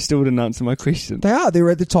halfway. You still didn't answer my question. They are. They're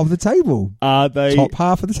at the top of the table. Are they Top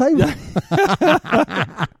half of the table.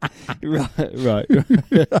 right.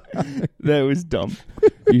 That was dumb.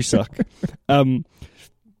 You suck.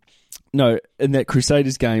 No, in that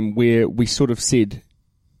Crusaders game where we sort of said,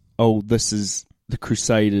 oh, this is the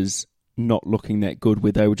Crusaders not looking that good,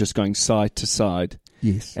 where they were just going side to side.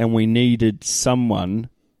 Yes. And we needed someone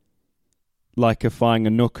like a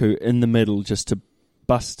Whainganuku in the middle just to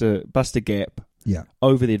bust a gap Yeah.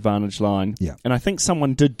 over the advantage line. Yeah. And I think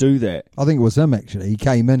someone did do that. I think it was him, actually. He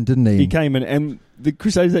came in, didn't he? He came in, and the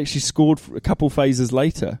Crusaders actually scored a couple phases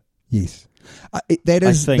later. Yes.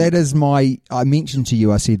 That is my... I mentioned to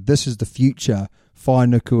you, I said, this is the future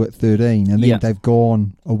Whainganuku at 13, and then Yeah. they've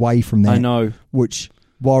gone away from that. I know. Which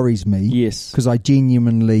worries me. Yes. Because I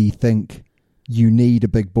genuinely think you need a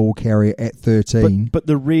big ball carrier at 13. But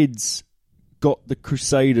the Reds got the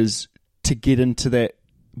Crusaders to get into that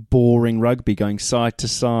boring rugby, going side to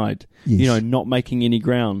side, Yes. not making any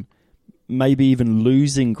ground, maybe even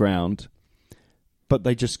losing ground, but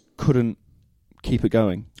they just couldn't keep it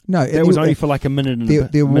going. No, That was only for like a minute and there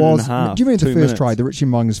a minute was. and a half. Do you remember the 2 first minutes. try, the Richie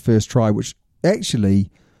Mo'unga's first try, which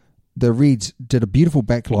actually the Reds did a beautiful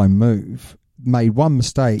backline move, made one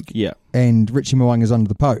mistake, Yeah. and Richie Mo'unga's under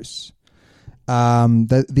the posts.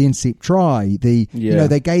 The intercept try, they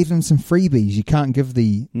gave them some freebies. You can't give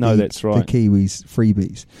that's right. the Kiwis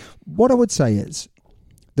freebies. What I would say is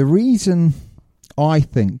the reason I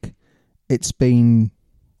think it's been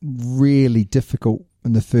really difficult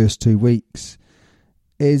in the first 2 weeks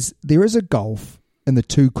is there is a gulf in the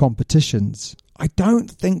 2 competitions. I don't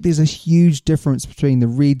think there's a huge difference between the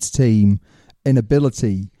Reds team in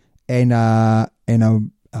ability and a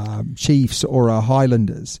Chiefs or a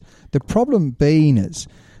Highlanders. The problem being is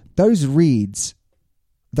those Reds,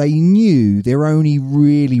 they knew their only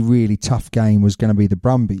really, really tough game was going to be the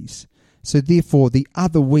Brumbies. So therefore, the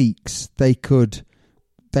other weeks they could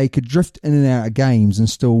drift in and out of games and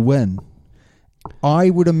still win. I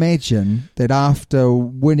would imagine that after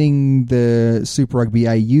winning the Super Rugby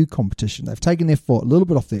AU competition, they've taken their foot a little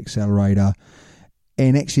bit off the accelerator,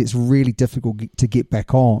 and actually it's really difficult to get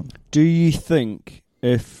back on. Do you think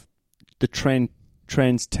if the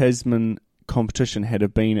Trans-Tasman competition had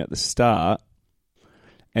have been at the start,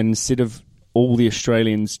 and instead of all the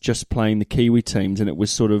Australians just playing the Kiwi teams, and it was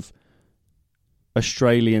sort of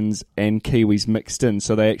Australians and Kiwis mixed in,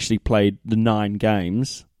 so they actually played the 9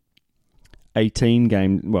 games, 18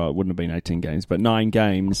 games, well, it wouldn't have been 18 games, but 9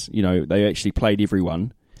 games, they actually played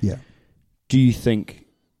everyone. Yeah. Do you think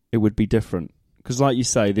it would be different? Because like you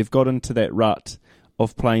say, they've got into that rut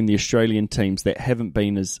of playing the Australian teams that haven't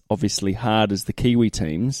been as obviously hard as the Kiwi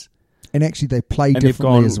teams. And actually they play And they've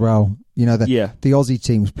differently gone- as well. The Aussie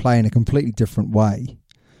teams play in a completely different way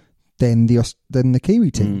than the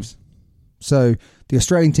Kiwi teams. So the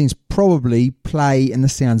Australian teams probably play, and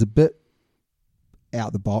this sounds a bit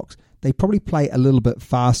out the box, they probably play a little bit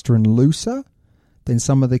faster and looser than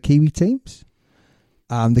some of the Kiwi teams.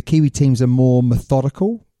 The Kiwi teams are more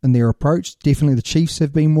methodical in their approach. Definitely the Chiefs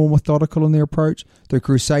have been more methodical in their approach. The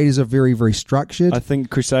Crusaders are very, very structured. I think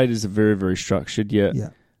Crusaders are very, very structured, yeah.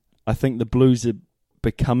 I think the Blues are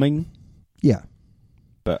becoming. Yeah.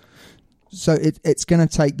 But so it's going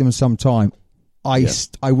to take them some time. I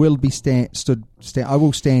will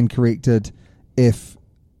stand corrected if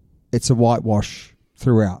it's a whitewash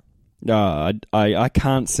throughout. No, I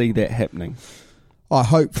can't see that happening. I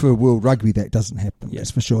hope for World Rugby that doesn't happen. Yeah.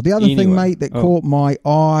 That's for sure. The other thing, mate, that caught my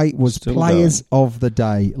eye was Still Players of the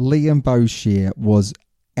Day. Liam Boshier was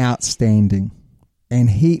outstanding, and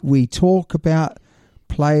we talk about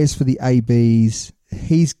players for the ABs.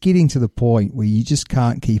 He's getting to the point where you just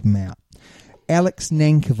can't keep him out. Alex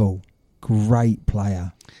Nankivell, great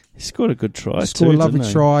player. He scored a good try. Scored a lovely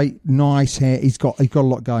try. Nice hair. He's got a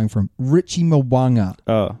lot going for him. Richie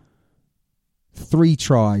Mo'unga. 3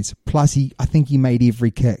 tries. Plus, I think he made every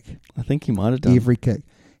kick. I think he might have done. Every kick.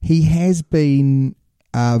 He has been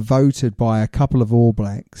voted by a couple of All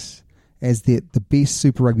Blacks as the best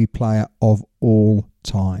Super Rugby player of all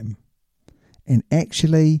time. And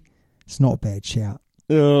actually, it's not a bad shout.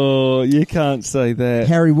 Oh, you can't say that.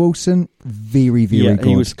 Harry Wilson, very, very good.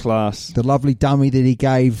 He was class. The lovely dummy that he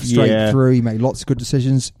gave straight through. He made lots of good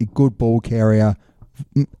decisions. A good ball carrier.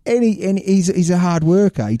 And he's a hard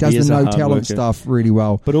worker. He does the no talent stuff really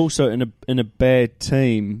well. But also in a bad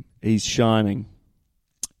team, he's shining.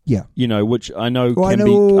 Yeah, which I know well, can I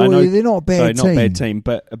be. I know they're not a bad team. Not a bad team,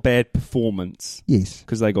 but a bad performance. Yes,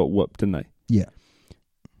 because they got whooped, didn't they? Yeah.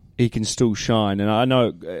 He can still shine, and I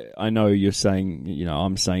know you're saying,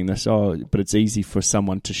 I'm saying this. But it's easy for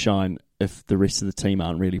someone to shine if the rest of the team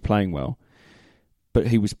aren't really playing well. But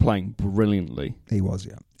he was playing brilliantly. He was,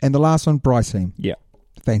 yeah. And the last one, Bryce Heem. Yeah,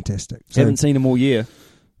 fantastic. So, haven't seen him all year.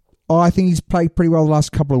 I think he's played pretty well the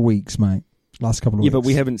last couple of weeks, mate. Last couple of weeks. Yeah, but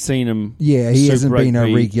we haven't seen him. Yeah, he hasn't been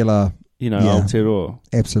a regular. Aotearoa.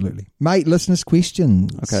 Absolutely, mate. Listeners'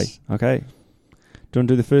 questions. Okay. Do you want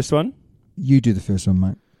to do the first one? You do the first one,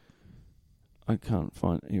 mate. I can't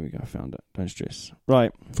find. Here we go. I found it. Don't stress.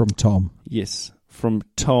 Right. From Tom. Yes, from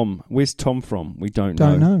Tom. Where's Tom from? We don't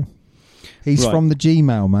know. He's from the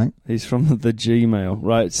Gmail, mate. He's from the Gmail.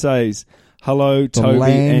 Right. It says, "Hello, the Toby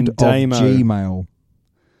land and Damo." Of Gmail.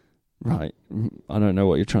 Right. I don't know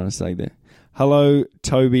what you're trying to say there. Hello,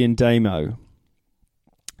 Toby and Damo.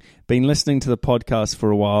 Been listening to the podcast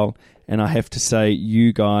for a while, and I have to say,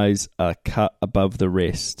 you guys are cut above the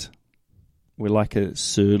rest. We're like a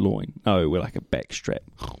sirloin. No, we're like a backstrap.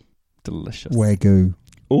 Delicious. Wagyu.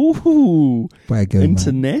 Ooh. Wagyu,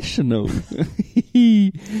 international.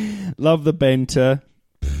 Love the banter.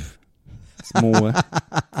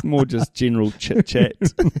 It's more just general chit-chat.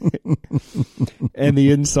 And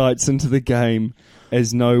the insights into the game,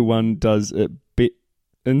 as no one does it.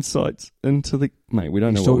 Insights into the... Mate, we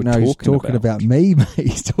don't know what we're talking about. He's talking about me, mate.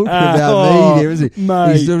 He's talking about me there, isn't he?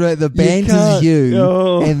 Mate, he's talking about the banter is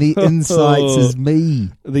you, and the insights is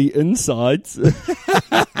me. The insights?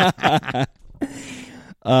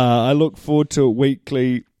 I look forward to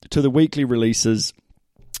the weekly releases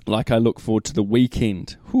like I look forward to the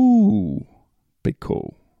weekend. Ooh, big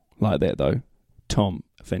call. Like that, though. Tom,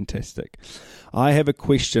 fantastic. I have a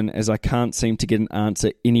question as I can't seem to get an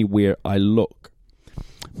answer anywhere I look.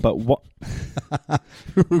 But what?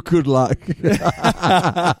 Good luck.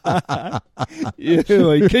 Yeah,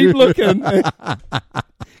 keep looking.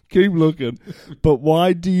 Keep looking. But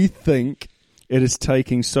why do you think it is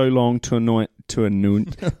taking so long to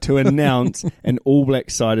announce an All Black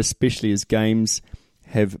side, especially as games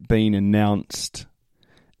have been announced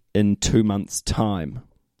in 2 months' time,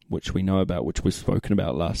 which we know about, which we've spoken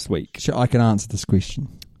about last week? Sure, I can answer this question.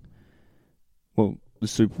 Well, the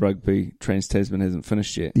Super Rugby Trans-Tasman hasn't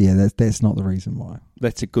finished yet. Yeah, that's not the reason why.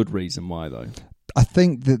 That's a good reason why, though. I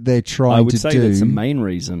think that they're trying to do... I would say that's the main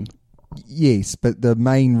reason. Yes, but the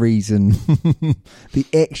main reason, the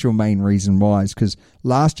actual main reason why is because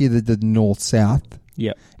last year they did North-South.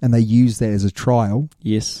 Yep. And they used that as a trial.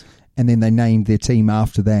 Yes. And then they named their team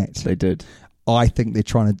after that. They did. I think they're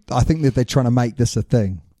trying to make this a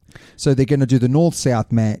thing. So they're going to do the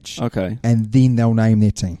North-South match. Okay. And then they'll name their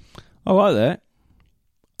team. I like that.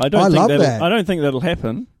 I love that. I don't think that'll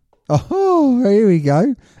happen. Oh, here we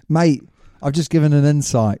go. Mate, I've just given an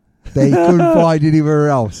insight that you couldn't find anywhere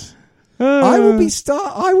else. I will be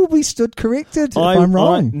stood corrected if I'm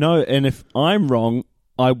wrong. And if I'm wrong,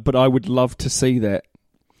 but I would love to see that.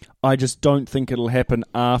 I just don't think it'll happen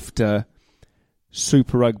after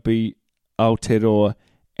Super Rugby Aotearoa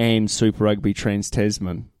and Super Rugby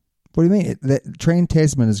Trans-Tasman. What do you mean? That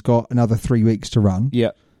Trans-Tasman has got another 3 weeks to run.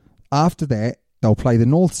 Yeah. After that, they'll play the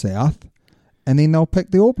North-South, and then they'll pick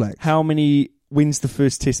the All Blacks. When's the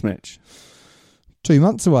first test match? 2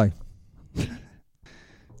 months away.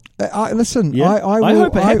 Listen, yeah. I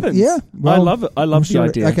hope it happens. Yeah, well, I love it. I love the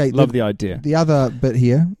idea. Okay, love the idea. The other bit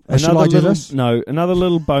here. Another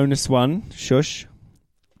little bonus one. Shush.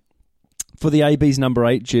 For the AB's number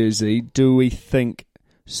 8 jersey, do we think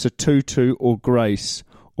Sotutu or Grace,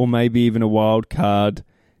 or maybe even a wild card,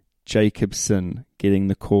 Jacobson getting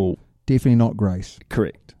the call? Definitely not Grace.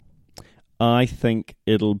 Correct. I think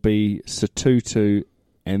it'll be Sotutu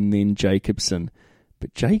and then Jacobson.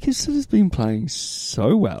 But Jacobson has been playing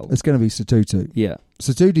so well. It's going to be Sotutu. Yeah.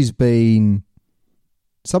 Sotutu's been...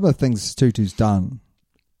 Some of the things Sotutu's done,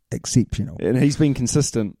 exceptional. And he's been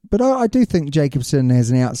consistent. But I do think Jacobson has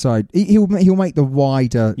an outside... He'll make the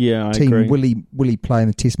wider team. Agree. Will he play in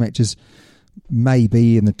the test matches?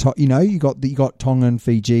 Maybe in the top... You got Tongan,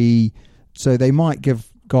 Fiji... So they might give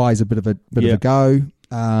guys a bit of a go.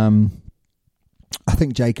 I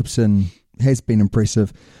think Jacobson has been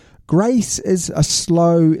impressive. Grace is a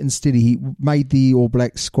slow and steady. He made the All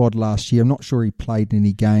Black squad last year. I'm not sure he played in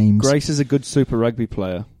any games. Grace is a good Super Rugby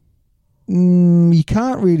player. You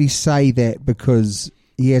can't really say that because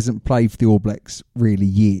he hasn't played for the All Blacks really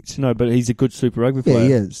yet. No, but he's a good Super Rugby player. Yeah,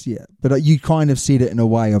 he is, yeah. But you kind of said it in a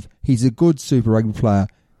way of he's a good Super Rugby player.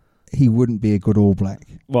 he wouldn't be a good All Black.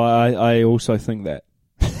 Well, I also think that,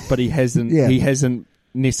 but he hasn't. Yeah. He hasn't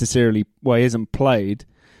necessarily. Well, he hasn't played,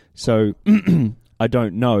 so I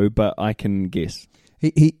don't know, but I can guess.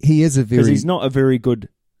 He is a very Because he's not a very good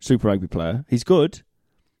Super Rugby player. He's good,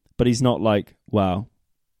 but he's not like wow.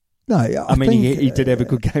 No, I mean, think, he did have a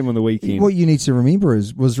good game on the weekend. What you need to remember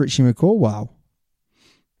was Richie McCaw wow?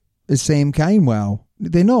 Is Sam Cane wow?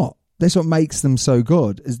 They're not. That's what makes them so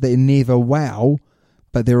good, is they're never wow,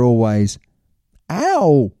 but they're always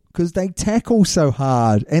ow, because they tackle so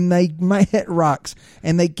hard and they hit rucks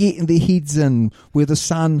and they get their heads in where the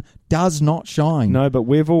sun does not shine. No, but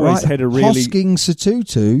we've always had a really... Hosking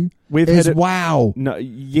Satutu is wow. No,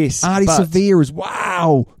 yes, Artie but... Severe is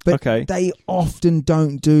wow. But Okay. they often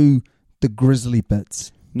don't do the grizzly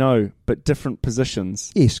bits. No, but different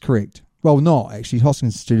positions. Yes, correct. Well, not actually.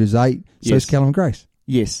 Hoskins Institute is 8, so Yes. is Callum Grace.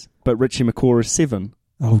 Yes, but Richie McCaw is 7.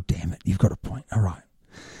 Oh, damn it. You've got a point. All right.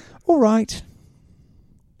 All right.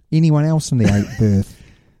 Anyone else in the 8th berth?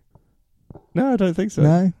 No, I don't think so.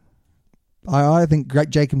 No? I think Greg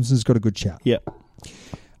Jacobson's got a good shout. Yeah.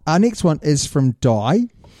 Our next one is from Di.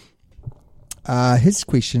 His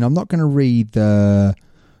question, I'm not going to read the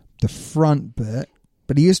front bit,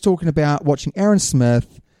 but he is talking about watching Aaron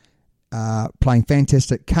Smith playing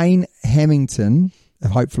fantastic. Kane Hamilton,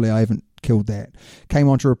 hopefully I haven't killed that, came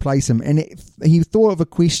on to replace him. And he thought of a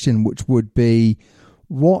question which would be,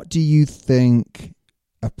 what do you think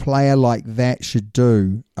a player like that should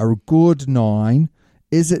do? A good 9,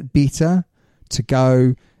 is it better to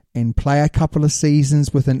go and play a couple of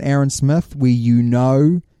seasons with an Aaron Smith where you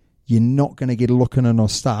know you're not going to get a look in or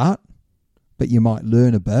start, but you might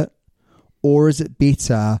learn a bit? Or is it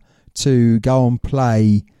better to go and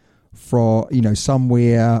play for,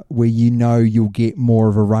 somewhere where you know you'll get more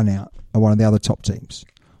of a run out at one of the other top teams?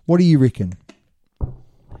 What do you reckon?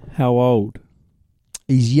 How old?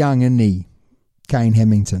 He's young, isn't he? Kane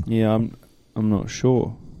Hamilton. Yeah, I'm not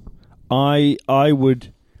sure. I'd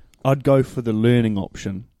go for the learning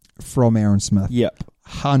option. From Aaron Smith. Yep.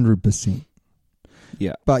 100%.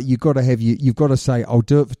 Yeah. But you've got to say, I'll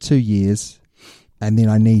do it for 2 years and then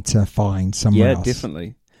I need to find somewhere else. Yeah,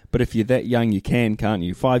 definitely. But if you're that young, you can't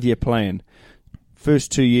you? 5-year plan.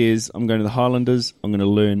 First 2 years, I'm going to the Highlanders. I'm going to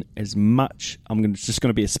learn as much. Just going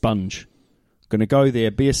to be a sponge. I'm going to go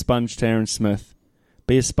there, be a sponge to Aaron Smith,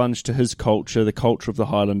 be a sponge to his culture, the culture of the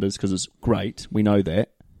Highlanders, because it's great. We know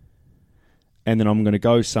that. And then I'm going to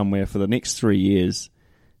go somewhere for the next 3 years,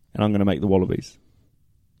 and I'm going to make the Wallabies.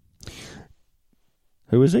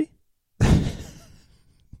 Who is he?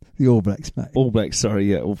 The All Blacks, mate. All Blacks,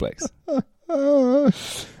 sorry, yeah, All Blacks.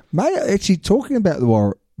 Mate, actually, talking about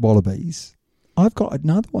the Wallabies, I've got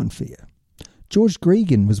another one for you. George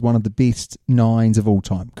Gregan was one of the best 9s of all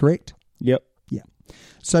time, correct? Yep. Yeah.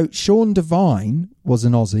 So Sean Devine was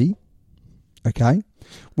an Aussie, okay?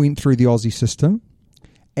 Went through the Aussie system,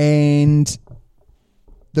 and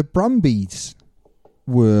the Brumbies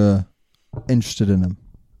were interested in him,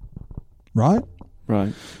 right?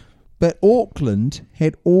 Right. But Auckland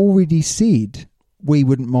had already said, we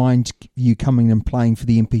wouldn't mind you coming and playing for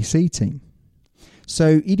the NPC team.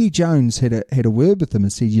 So Eddie Jones had a word with him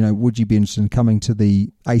and said, would you be interested in coming to the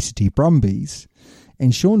ACT Brumbies?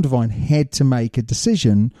 And Sean Devine had to make a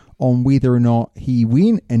decision on whether or not he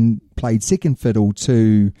went and played second fiddle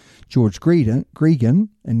to George Gregan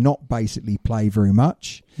and not basically play very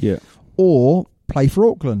much, Yeah. or play for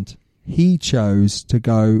Auckland. He chose to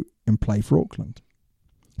go and play for Auckland.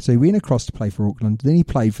 So he went across to play for Auckland, then he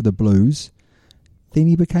played for the Blues, then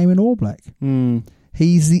he became an All Black.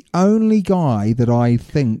 He's the only guy that I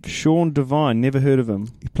think... Sean Devine, never heard of him.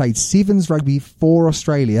 He played Sevens rugby for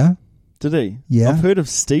Australia. Did he? Yeah. I've heard of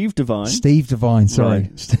Steve Devine. Steve Devine, sorry.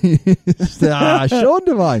 Right. Sean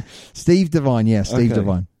Devine. Steve Devine, yeah, Steve Okay.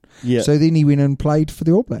 Devine. Yeah. So then he went and played for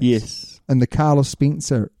the All Blacks. Yes. And the Carlos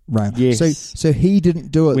Spencer round. Yes. So he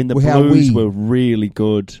didn't do it When the how Blues we... were really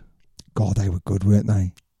good. God, they were good, weren't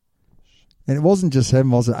they? And it wasn't just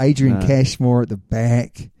him, was it? Adrian Cashmore at the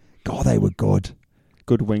back. God, they were good.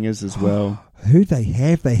 Good wingers as well. Who'd they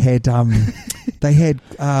have? They had Did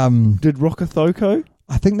Rokothoko?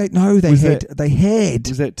 I think they had Was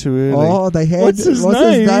that too early? Oh, they had What's his His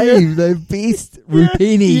name? name? The best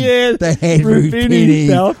Rupini. Yeah, They had Rupini, Rupini.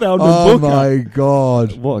 Southbound Oh Booker. my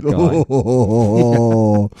God. What a guy.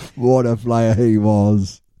 Oh, what a player he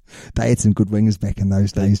was. They had some good wingers back in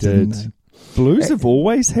those days, didn't they? Blues have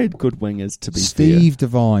always had good wingers, to be Steve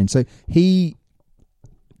Devine. So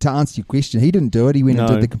to answer your question, he didn't do it. He went and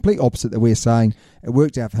No. did the complete opposite that we're saying. It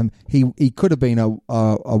worked out for him. He could have been a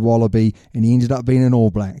Wallaby, and he ended up being an All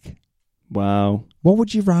Black. fair. Wow. What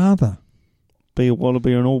would you rather? Be a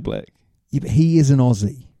Wallaby or an All Black? Yeah, but he is an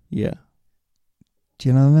Aussie. Yeah. Do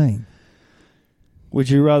you know what I mean? Would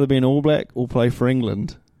you rather be an All Black or play for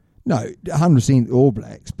England? No, 100% All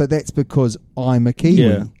Blacks, but that's because I'm a Kiwi.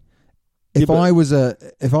 Yeah. If I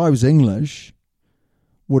was English,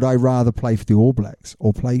 would I rather play for the All Blacks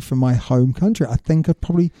or play for my home country? I think I'd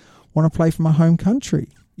probably want to play for my home country.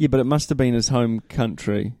 Yeah, but it must have been his home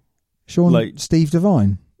country. Sean, Steve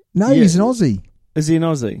Devine. No, Yeah. he's an Aussie. Is he an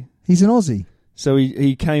Aussie? He's an Aussie. So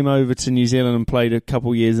he came over to New Zealand and played a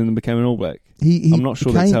couple years and then became an All Black? I'm not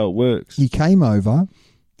sure that's how it works. He came over,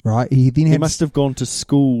 right? He must have gone to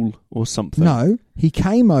school or something. No, he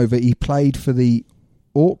came over. He played for the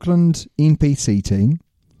Auckland NPC team.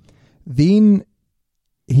 Then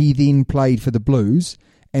he played for the Blues,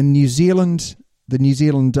 and the New Zealand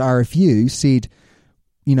RFU said,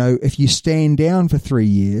 you know, if you stand down for 3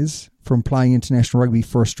 years from playing international rugby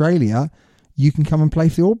for Australia, you can come and play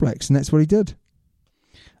for the All Blacks, and that's what he did.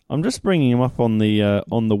 I'm just bringing him up on the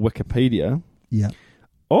Wikipedia. Yeah.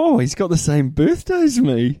 Oh, he's got the same birthday as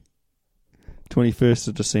me. 21st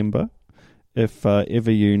of December. If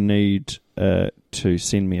ever you need to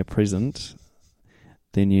send me a present,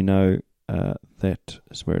 then you know that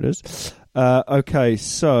is where it is. Okay,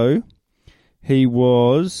 so he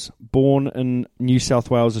was born in New South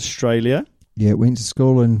Wales, Australia. Yeah, went to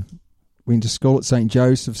school at St.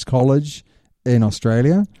 Joseph's College in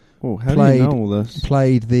Australia. Oh, how do you know all this?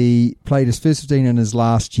 Played his first 15 in his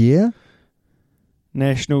last year.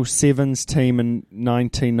 National Sevens team in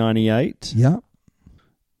 1998. Yeah.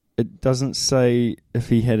 It doesn't say if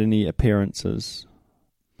he had any appearances.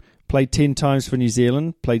 Played 10 times for New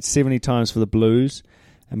Zealand, played 70 times for the Blues,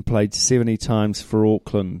 and played 70 times for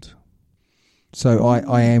Auckland. So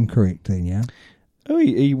I am correct then, yeah? Oh,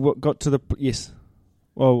 he got to the... Yes.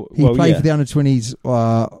 He played for the under-20s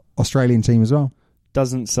Australian team as well.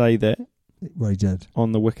 Doesn't say that. Well, he did.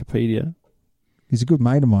 On the Wikipedia. He's a good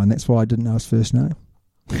mate of mine. That's why I didn't know his first name.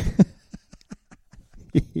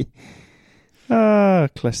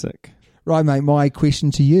 Classic. Right, mate, my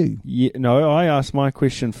question to you. Yeah, no, I asked my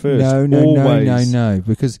question first. No.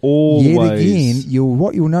 Because Always. yet again,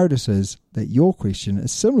 what you'll notice is that your question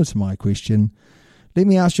is similar to my question. Let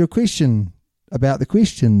me ask you a question about the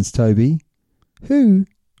questions, Toby. Who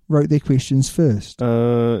wrote their questions first?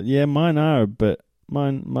 Yeah, mine are, but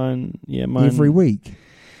mine. Every week.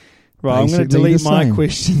 Right, I'm going to delete my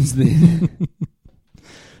questions then.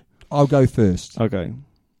 I'll go first. Okay.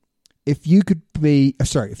 If you could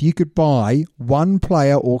buy one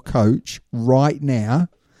player or coach right now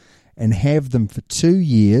and have them for 2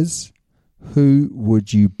 years, who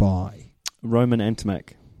would you buy? Roman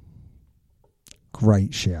Ntamack.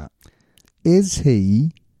 Great shout. Is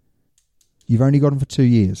he... You've only got him for 2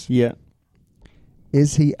 years. Yeah.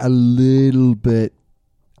 Is he a little bit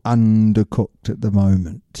undercooked at the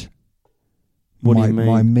moment? What do you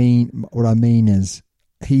mean? What I mean is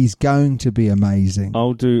he's going to be amazing.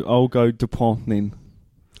 I'll go Dupont then.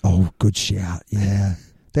 Oh, good shout. Yeah.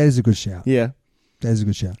 That is a good shout. Yeah. That is a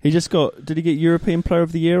good shout. Did he get European Player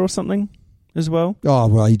of the Year or something as well? Oh,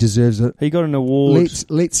 well, he deserves it. He got an award.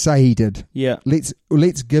 Let's say he did. Yeah. Let's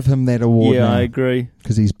give him that award now. Yeah, I agree.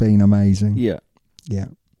 Because he's been amazing. Yeah. Yeah.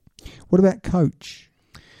 What about coach?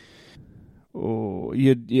 Oh,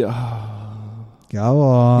 Go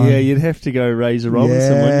on. Yeah, you'd have to go Razor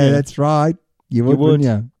Robinson, wouldn't you? Yeah, that's right. You would, wouldn't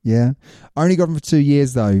you? Yeah. Only got him for 2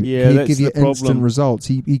 years, though. Yeah, He'd give you the problem. instant results.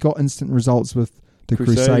 He got instant results with the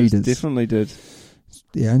Crusaders. Definitely did.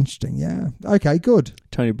 Yeah, interesting. Yeah. Okay, good.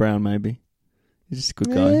 Tony Brown, maybe. He's just a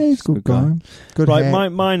good guy. Yeah, he's a good guy. Good right,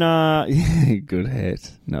 hat. mine are... good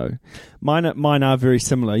hat. No. Mine are very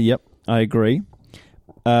similar. Yep, I agree.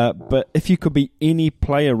 But if you could be any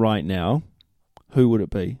player right now, who would it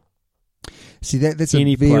be? See, that's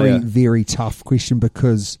a very, very tough question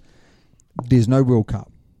because there's no World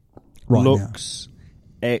Cup right Looks,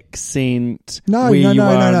 accent, no. where you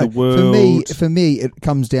are in the world. For me, it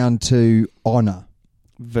comes down to honour.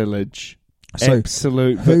 Village. So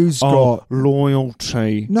absolute. Who's got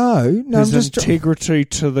loyalty? No. There's integrity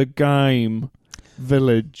to the game.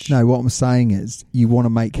 Village. No, what I'm saying is you want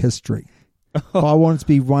to make history. If I wanted to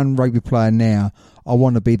be one rugby player now, I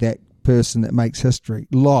want to be that person that makes history.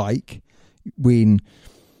 Like when,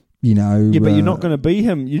 you know... Yeah, but you're not going to be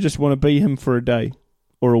him. You just want to be him for a day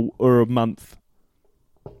or a month.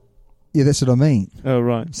 Yeah, that's what I mean. Oh,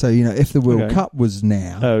 right. So, you know, if the World Cup was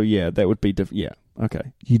now... Oh, yeah, that would be... yeah,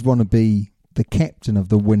 okay. You'd want to be the captain of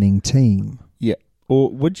the winning team. Yeah. Or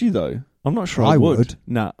would you, though? I'm not sure I would.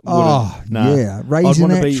 Nah. Yeah. Raising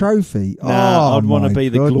that trophy. Nah, I'd want to be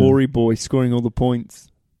the goodness. glory boy scoring all the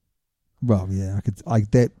points. Well, yeah,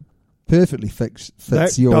 perfectly fits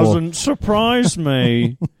that your... doesn't surprise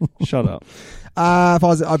me. Shut up. If I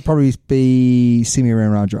was, I'd probably be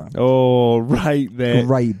Semi-Ram Raja. Oh, rate that.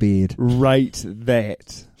 Great beard. Rate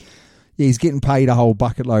that. Yeah, he's getting paid a whole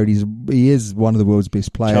bucket load. He is one of the world's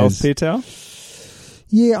best players. Charles Piutau?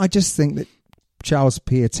 Yeah, I just think that Charles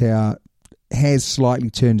Piutau has slightly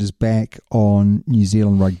turned his back on New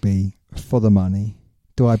Zealand rugby for the money.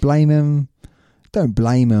 Do I blame him? Don't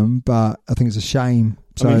blame him, but I think it's a shame.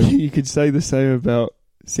 So I mean, you could say the same about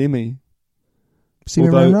Semi-Ram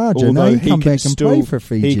Raja. No, he come back and play for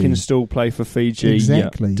Fiji. He can still play for Fiji.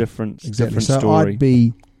 Exactly. Yeah, different so story. I'd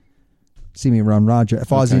be Semi-Ram Raja.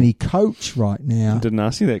 If I was any coach right now... I didn't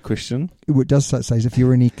ask you that question. It does say, if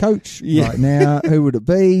you're any coach right now, who would it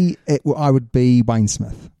be? I would be Wayne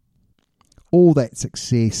Smith. All that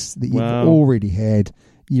success that you've already had.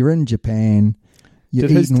 You're in Japan. You're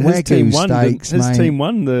eating Wagyu steaks, His team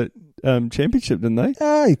won the championship, didn't they?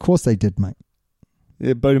 Of course they did, mate.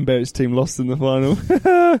 Yeah, Bowden Barrett's team lost in the final.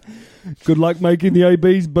 Good luck making the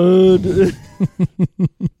ABs, bud.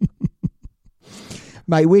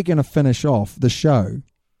 Mate, we're going to finish off the show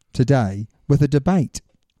today with a debate.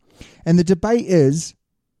 And the debate is,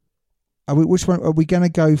 which one are we going to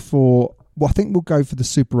go for? Well, I think we'll go for the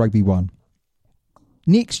Super Rugby one.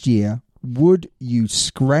 Next year, would you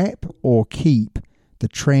scrap or keep the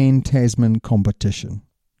Trans-Tasman competition?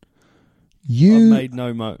 I've made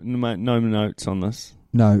no notes on this.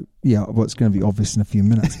 No, yeah, well, it's going to be obvious in a few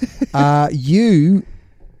minutes. You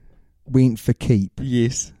went for keep.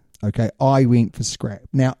 Yes. Okay, I went for scrap.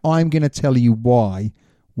 Now, I'm going to tell you why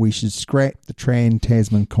we should scrap the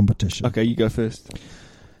Trans-Tasman competition. Okay, you go first.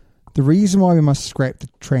 The reason why we must scrap the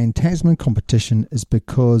Trans-Tasman competition is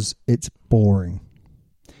because it's boring.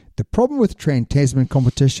 The problem with Trans-Tasman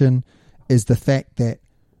competition is the fact that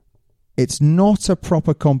it's not a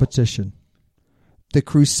proper competition. The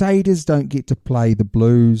Crusaders don't get to play the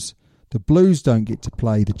Blues. The Blues don't get to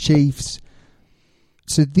play the Chiefs.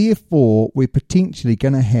 So therefore, we're potentially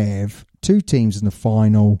going to have two teams in the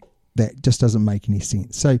final. That just doesn't make any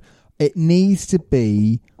sense. So it needs to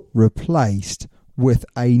be replaced with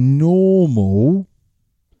a normal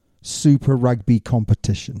Super Rugby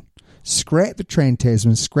competition. Scrap the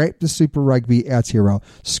Trans-Tasman, scrap the Super Rugby Aotearoa,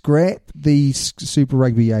 scrap the Super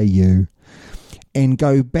Rugby AU, and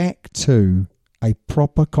go back to a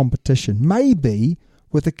proper competition. Maybe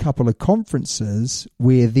with a couple of conferences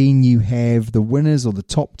where then you have the winners or the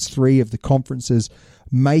top three of the conferences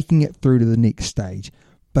making it through to the next stage.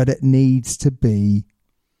 But it needs to be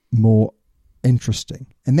more interesting.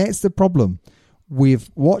 And that's the problem. We've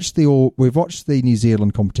watched the New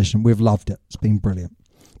Zealand competition. We've loved it. It's been brilliant.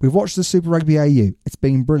 We've watched the Super Rugby AU. It's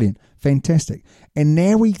been brilliant. Fantastic. And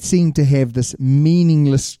now we seem to have this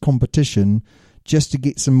meaningless competition just to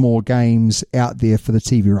get some more games out there for the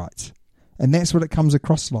TV rights. And that's what it comes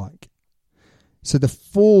across like. So the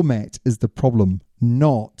format is the problem,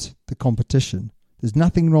 not the competition. There's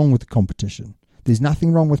nothing wrong with the competition. There's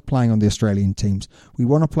nothing wrong with playing on the Australian teams. We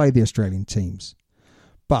want to play the Australian teams.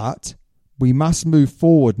 But we must move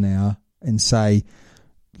forward now and say,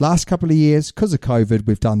 last couple of years, because of COVID,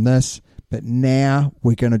 we've done this, but now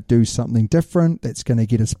we're going to do something different that's going to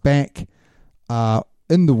get us back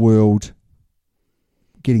in the world,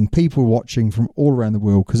 getting people watching from all around the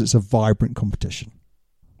world because it's a vibrant competition.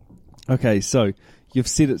 Okay, so you've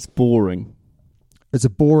said it's boring. It's a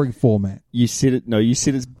boring format. You said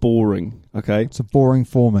it's boring, okay? It's a boring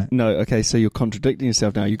format. No, okay, so you're contradicting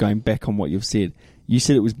yourself now. You're going back on what you've said. You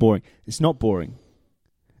said it was boring. It's not boring.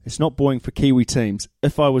 It's not boring for Kiwi teams.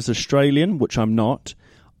 If I was Australian, which I'm not,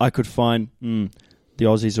 I could find, the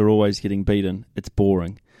Aussies are always getting beaten. It's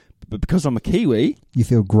boring. But because I'm a Kiwi... You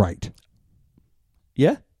feel great.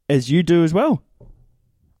 Yeah, as you do as well.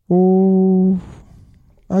 Oh...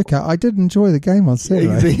 Okay, I did enjoy the game on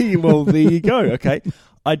Saturday. Well, there you go. Okay,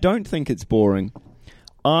 I don't think it's boring.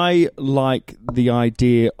 I like the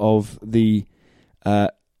idea of the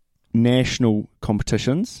national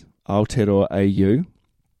competitions, Aotearoa AU,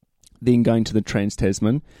 then going to the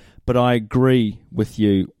Trans-Tasman. But I agree with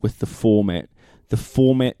you with the format. The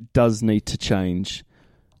format does need to change.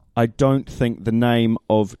 I don't think the name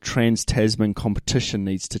of Trans-Tasman competition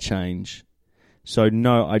needs to change. So,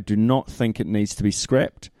 no, I do not think it needs to be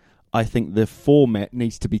scrapped. I think the format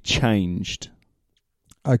needs to be changed.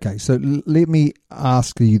 Okay, so let me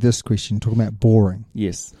ask you this question, talking about boring.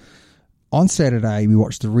 Yes. On Saturday, we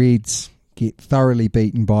watched the Reds get thoroughly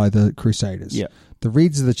beaten by the Crusaders. Yeah. The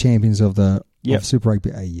Reds are the champions of of Super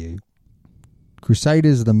Rugby AU.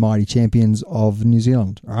 Crusaders are the mighty champions of New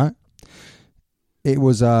Zealand, all right? It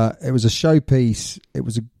was a showpiece. It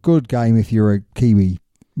was a good game if you're a Kiwi.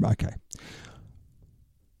 Okay.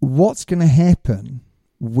 what's going to happen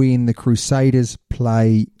when the Crusaders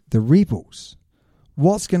play the Rebels?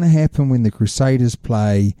 What's going to happen when the Crusaders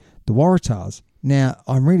play the Waratahs? Now,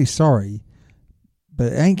 I'm really sorry,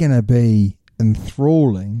 but it ain't going to be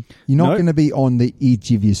enthralling. You're not going to be on the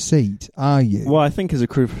edge of your seat, are you? Well, I think as a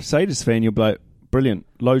Crusaders fan, you'll be like, brilliant,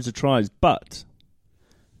 loads of tries, but...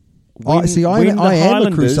 I am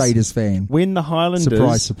a Crusaders fan. When the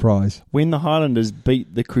Highlanders... Surprise. When the Highlanders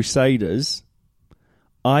beat the Crusaders,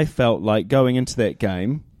 I felt like going into that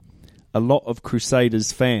game, a lot of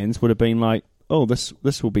Crusaders fans would have been like, oh,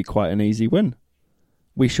 this will be quite an easy win.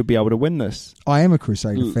 We should be able to win this. I am a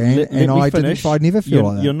Crusader fan, and I never feel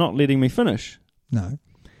like that. You're not letting me finish. No.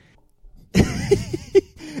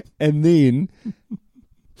 And then,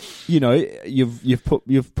 you've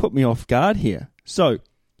put me off guard here. So,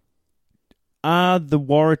 are the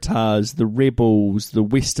Waratahs, the Rebels, the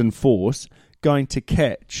Western Force going to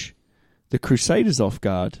catch the Crusaders off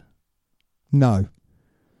guard? No.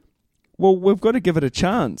 Well, we've got to give it a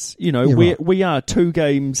chance. We are 2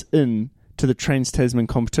 games in to the Trans-Tasman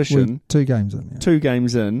competition. We're 2 games in. Yeah. 2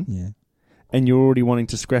 games in. Yeah. And you're already wanting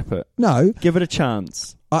to scrap it. No. Give it a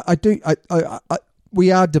chance. I do.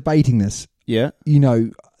 We are debating this. Yeah.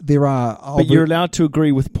 There are... But you're allowed to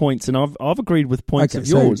agree with points, and I've agreed with points of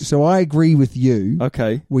yours. So I agree with you.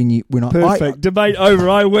 Okay. Perfect. Debate over.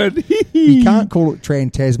 I win. You can't call it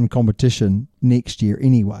Trans-Tasman competition next year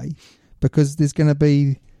anyway, because there's going to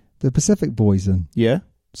be the Pacific boys in. Yeah.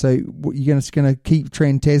 So you're just going to keep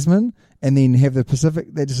Trans-Tasman and then have the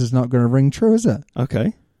Pacific? That just is not going to ring true, is it?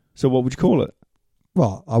 Okay. So what would you call it?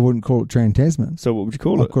 Well, I wouldn't call it Trans-Tasman. So what would you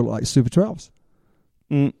call it? I'd call it like Super 12s.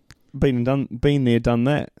 Been there, done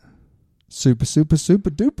that. Super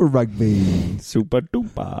duper rugby. Super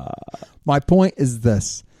duper. My point is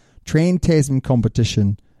this. Trans-Tasman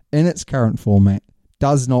competition in its current format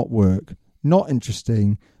does not work. Not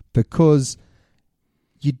interesting, because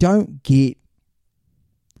you don't get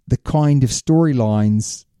the kind of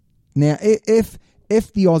storylines. Now, if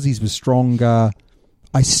the Aussies were stronger,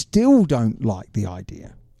 I still don't like the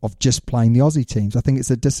idea of just playing the Aussie teams. I think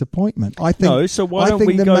it's a disappointment. I think. No, so why don't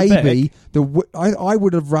we that go maybe back? I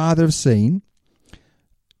would have rather have seen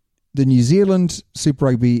the New Zealand Super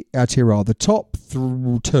Rugby Aotearoa, the top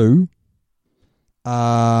 2,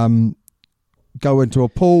 go into a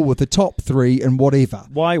pool with the top 3 and whatever.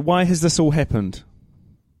 Why has this all happened?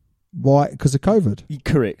 Why? Because of COVID.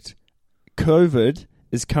 Correct. COVID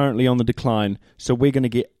is currently on the decline, so we're going to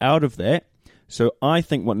get out of that. So I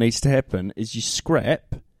think what needs to happen is you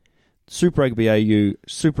scrap Super Rugby AU,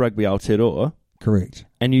 Super Rugby Aotearoa. Correct.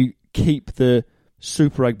 And you keep the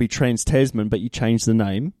Super Rugby Trans-Tasman, but you change the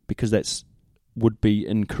name, because that's would be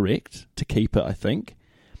incorrect to keep it, I think.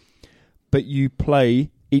 But you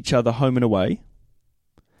play each other home and away.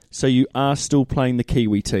 So you are still playing the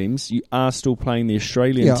Kiwi teams. You are still playing the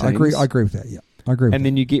Australian teams. Yeah, I agree with that. Yeah, I agree with that. And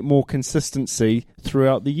then you get more consistency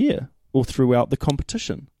throughout the year or throughout the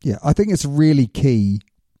competition. Yeah, I think it's really key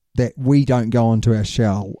that we don't go into our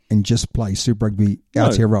shell and just play Super Rugby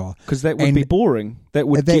Aotearoa. Because that would be boring. That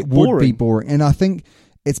would be boring. And I think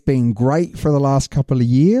it's been great for the last couple of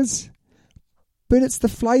years, but it's the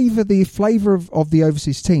flavour of the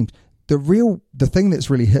overseas teams. The thing that's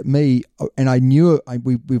really hit me, and I knew it,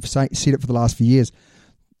 we've said it for the last few years,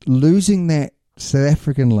 losing that South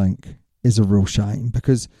African link is a real shame,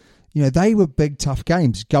 because they were big, tough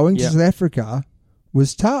games. Going to South Africa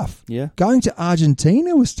was tough. Yeah. Going to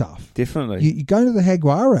Argentina was tough. Definitely. You going to the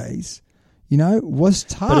Jaguares, was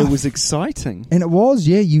tough. But it was exciting. And it was,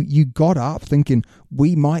 yeah. You got up thinking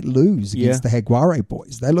we might lose against the Jaguare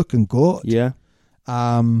boys. They're looking good. Yeah.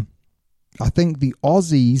 I think the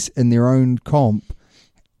Aussies in their own comp,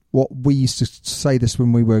 what we used to say this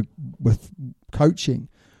when we were with coaching,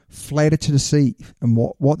 flatter to deceive. And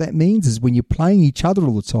what that means is when you're playing each other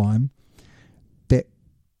all the time, that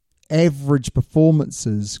average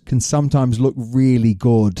performances can sometimes look really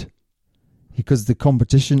good because the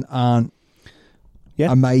competition aren't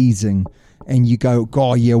amazing. And you go,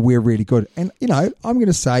 God, yeah, we're really good. And, I'm going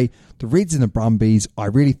to say the Reds and the Brumbies, I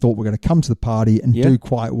really thought were going to come to the party and do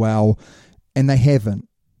quite well. And they haven't,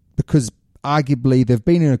 because arguably they've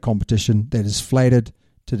been in a competition that is flattered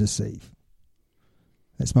to deceive.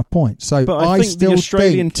 That's my point. So but I think the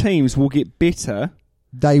Australian teams will get better.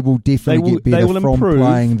 They will definitely get better from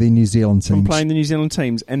playing the New Zealand teams. From playing the New Zealand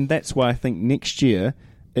teams. And that's why I think next year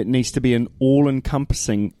it needs to be an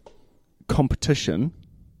all-encompassing competition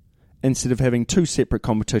instead of having 2 separate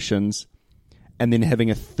competitions and then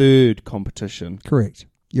having a third competition. Correct.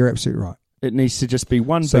 You're absolutely right. It needs to just be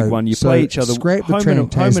one big one. You play each other home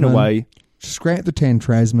and away. Scrap the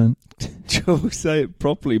Trans-Tasman. Say it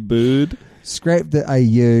properly, bird. Scrap the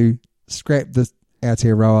AU, scrap the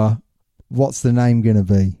Aotearoa. What's the name going to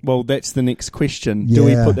be? Well, that's the next question. Do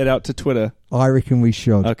we put that out to Twitter? I reckon we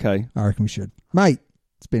should. Okay. I reckon we should. Mate,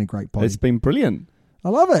 it's been a great pod. It's been brilliant. I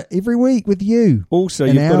love it. Every week with you. Also,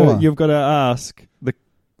 you've got to ask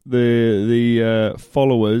the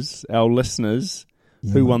followers, our listeners,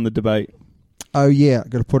 who won the debate. Oh, yeah.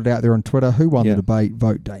 Got to put it out there on Twitter. Who won the debate?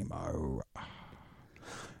 Vote Damo.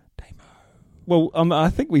 Well, I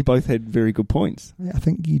think we both had very good points. Yeah, I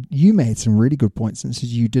think you made some really good points, and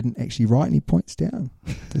you didn't actually write any points down.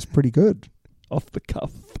 That's pretty good. Off the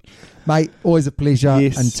cuff. Mate, always a pleasure.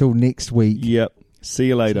 Yes. Until next week. Yep. See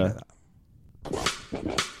you later.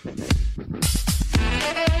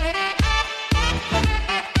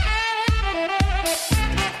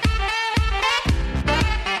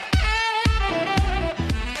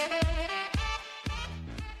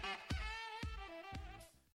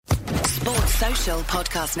 Social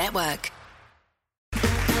Podcast Network.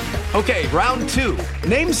 Okay, round 2.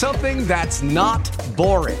 Name something that's not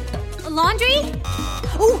boring. A laundry?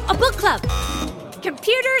 Ooh, a book club.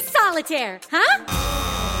 Computer solitaire, huh?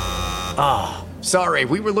 Ah, sorry,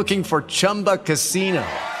 we were looking for Chumba Casino.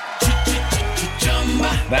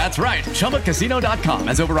 That's right, ChumbaCasino.com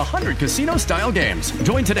has over 100 casino-style games.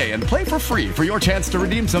 Join today and play for free for your chance to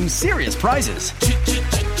redeem some serious prizes.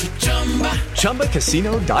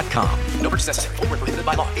 ChumbaCasino.com. No purchase necessary. Void where prohibited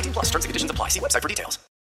by law. 18+ terms and conditions apply. See website for details.